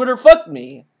and then Twitter fucked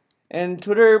me and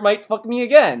Twitter might fuck me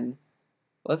again.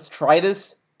 Let's try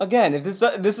this again. If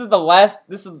this is the last,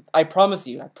 I promise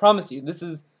you this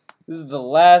is the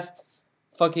last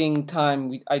fucking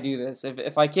time I do this.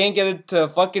 If I can't get it to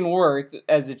fucking work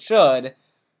as it should,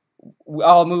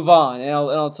 I'll move on and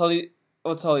I'll tell you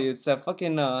it's that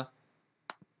fucking oh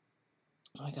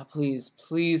my god, please.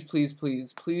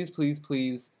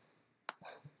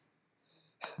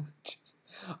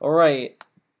 Alright.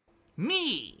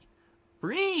 Me.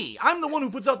 I'm the one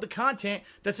who puts out the content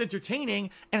that's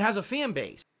entertaining and has a fan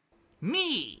base.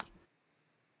 Me.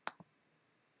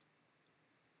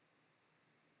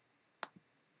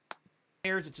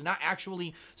 It's not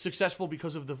actually successful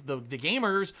because of the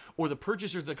gamers or the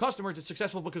purchasers, the customers. It's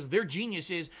successful because they're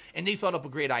geniuses and they thought up a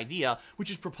great idea, which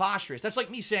is preposterous. That's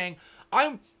like me saying,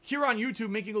 I'm here on YouTube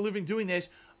making a living doing this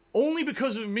only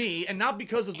because of me and not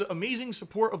because of the amazing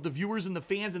support of the viewers and the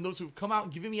fans and those who've come out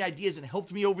and given me ideas and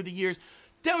helped me over the years.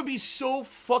 That would be so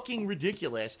fucking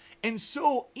ridiculous and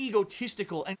so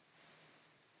egotistical and...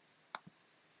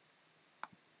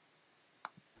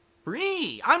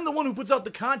 I'm the one who puts out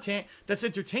the content that's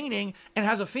entertaining and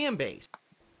has a fan base.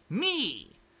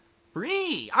 Me.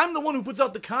 I'm the one who puts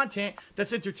out the content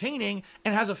that's entertaining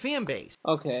and has a fan base.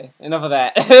 Okay, enough of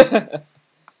that.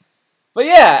 But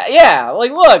yeah,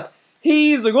 like look,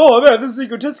 he's like, oh man, this is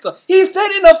egotistical. He said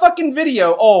in a fucking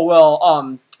video, oh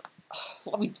well,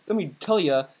 let me tell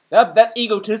you, that's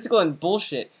egotistical and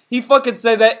bullshit. He fucking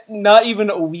said that not even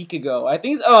a week ago. I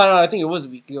think I think it was a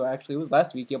week ago actually. It was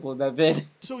last week he uploaded that vid.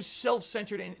 So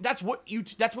self-centered, and that's what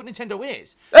Nintendo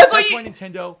is. That's why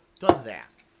Nintendo does that.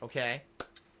 Okay.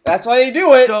 That's why they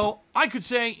do it. So I could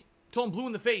say, till I'm blue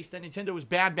in the face, that Nintendo is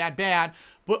bad,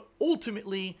 but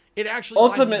ultimately it actually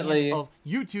lies in the hands of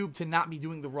YouTube to not be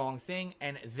doing the wrong thing,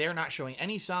 and they're not showing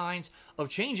any signs of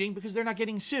changing because they're not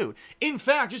getting sued. In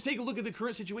fact, just take a look at the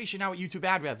current situation now at YouTube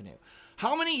ad revenue.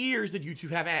 How many years did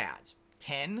YouTube have ads?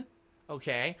 10?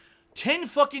 Okay. 10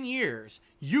 fucking years.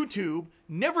 YouTube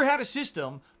never had a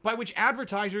system by which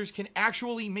advertisers can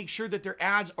actually make sure that their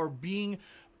ads are being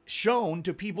shown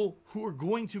to people who are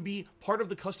going to be part of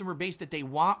the customer base that they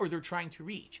want or they're trying to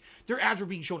reach. Their ads were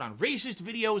being shown on racist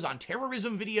videos, on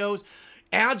terrorism videos.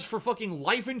 Ads for fucking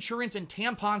life insurance and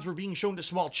tampons were being shown to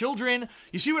small children.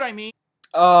 You see what I mean?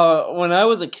 When I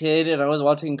was a kid and I was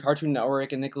watching Cartoon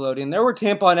Network and Nickelodeon, there were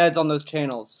tampon ads on those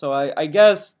channels. So I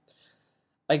guess,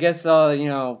 you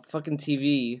know, fucking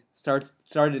TV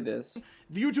started this.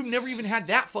 The YouTube never even had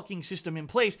that fucking system in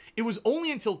place. It was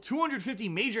only until 250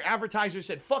 major advertisers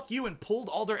said fuck you and pulled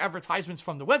all their advertisements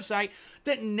from the website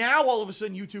that now all of a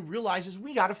sudden YouTube realizes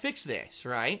we gotta fix this,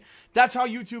 right? That's how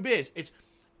YouTube is. It's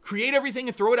create everything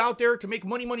and throw it out there to make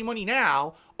money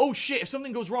now. Oh shit, if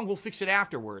something goes wrong, we'll fix it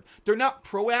afterward. They're not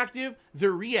proactive,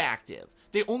 they're reactive.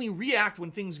 They only react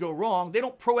when things go wrong. They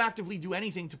don't proactively do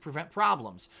anything to prevent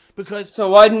problems. Because So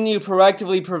why didn't you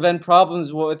proactively prevent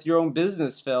problems with your own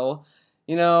business, Phil?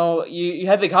 You know, you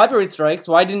had the copyright strikes.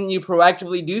 Why didn't you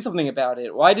proactively do something about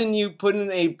it? Why didn't you put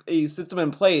in a system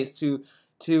in place to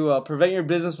prevent your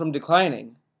business from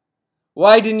declining?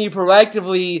 Why didn't you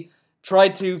proactively try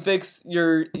to fix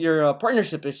your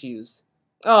partnership issues?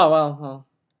 Oh, well.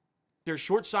 they're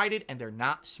short-sighted and they're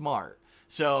not smart.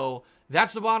 So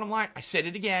that's the bottom line. I said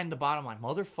it again, the bottom line.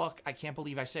 Motherfuck, I can't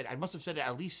believe I said it. I must have said it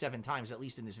at least 7 times, at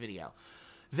least in this video.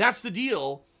 That's the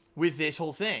deal with this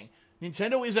whole thing.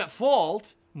 Nintendo is at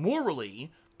fault,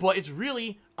 morally, but it's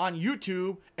really on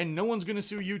YouTube, and no one's going to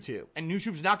sue YouTube. And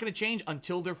YouTube's not going to change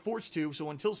until they're forced to. So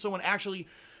until someone actually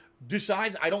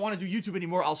decides, I don't want to do YouTube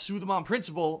anymore, I'll sue them on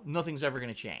principle, nothing's ever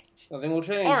going to change. Nothing will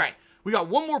change. All right. We got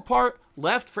one more part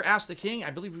left for Ask the King.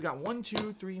 I believe we've got 1,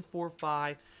 2, 3, 4,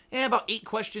 5, and about 8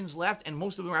 questions left, and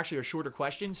most of them actually are shorter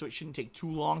questions, so it shouldn't take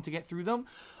too long to get through them.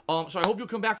 So I hope you'll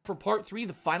come back for part 3,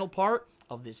 the final part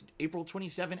of this April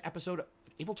 2017 episode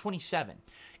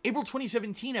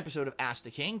of Ask the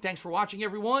King. Thanks for watching,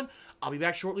 everyone. I'll be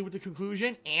back shortly with the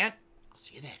conclusion, and I'll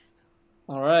see you then.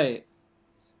 All right.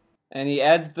 And he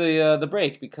adds the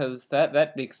break because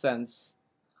that makes sense.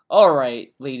 All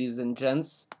right, ladies and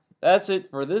gents. That's it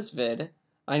for this vid.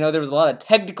 I know there was a lot of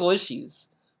technical issues,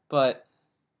 but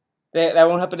that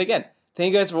won't happen again.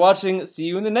 Thank you guys for watching. See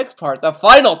you in the next part, the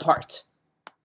final part.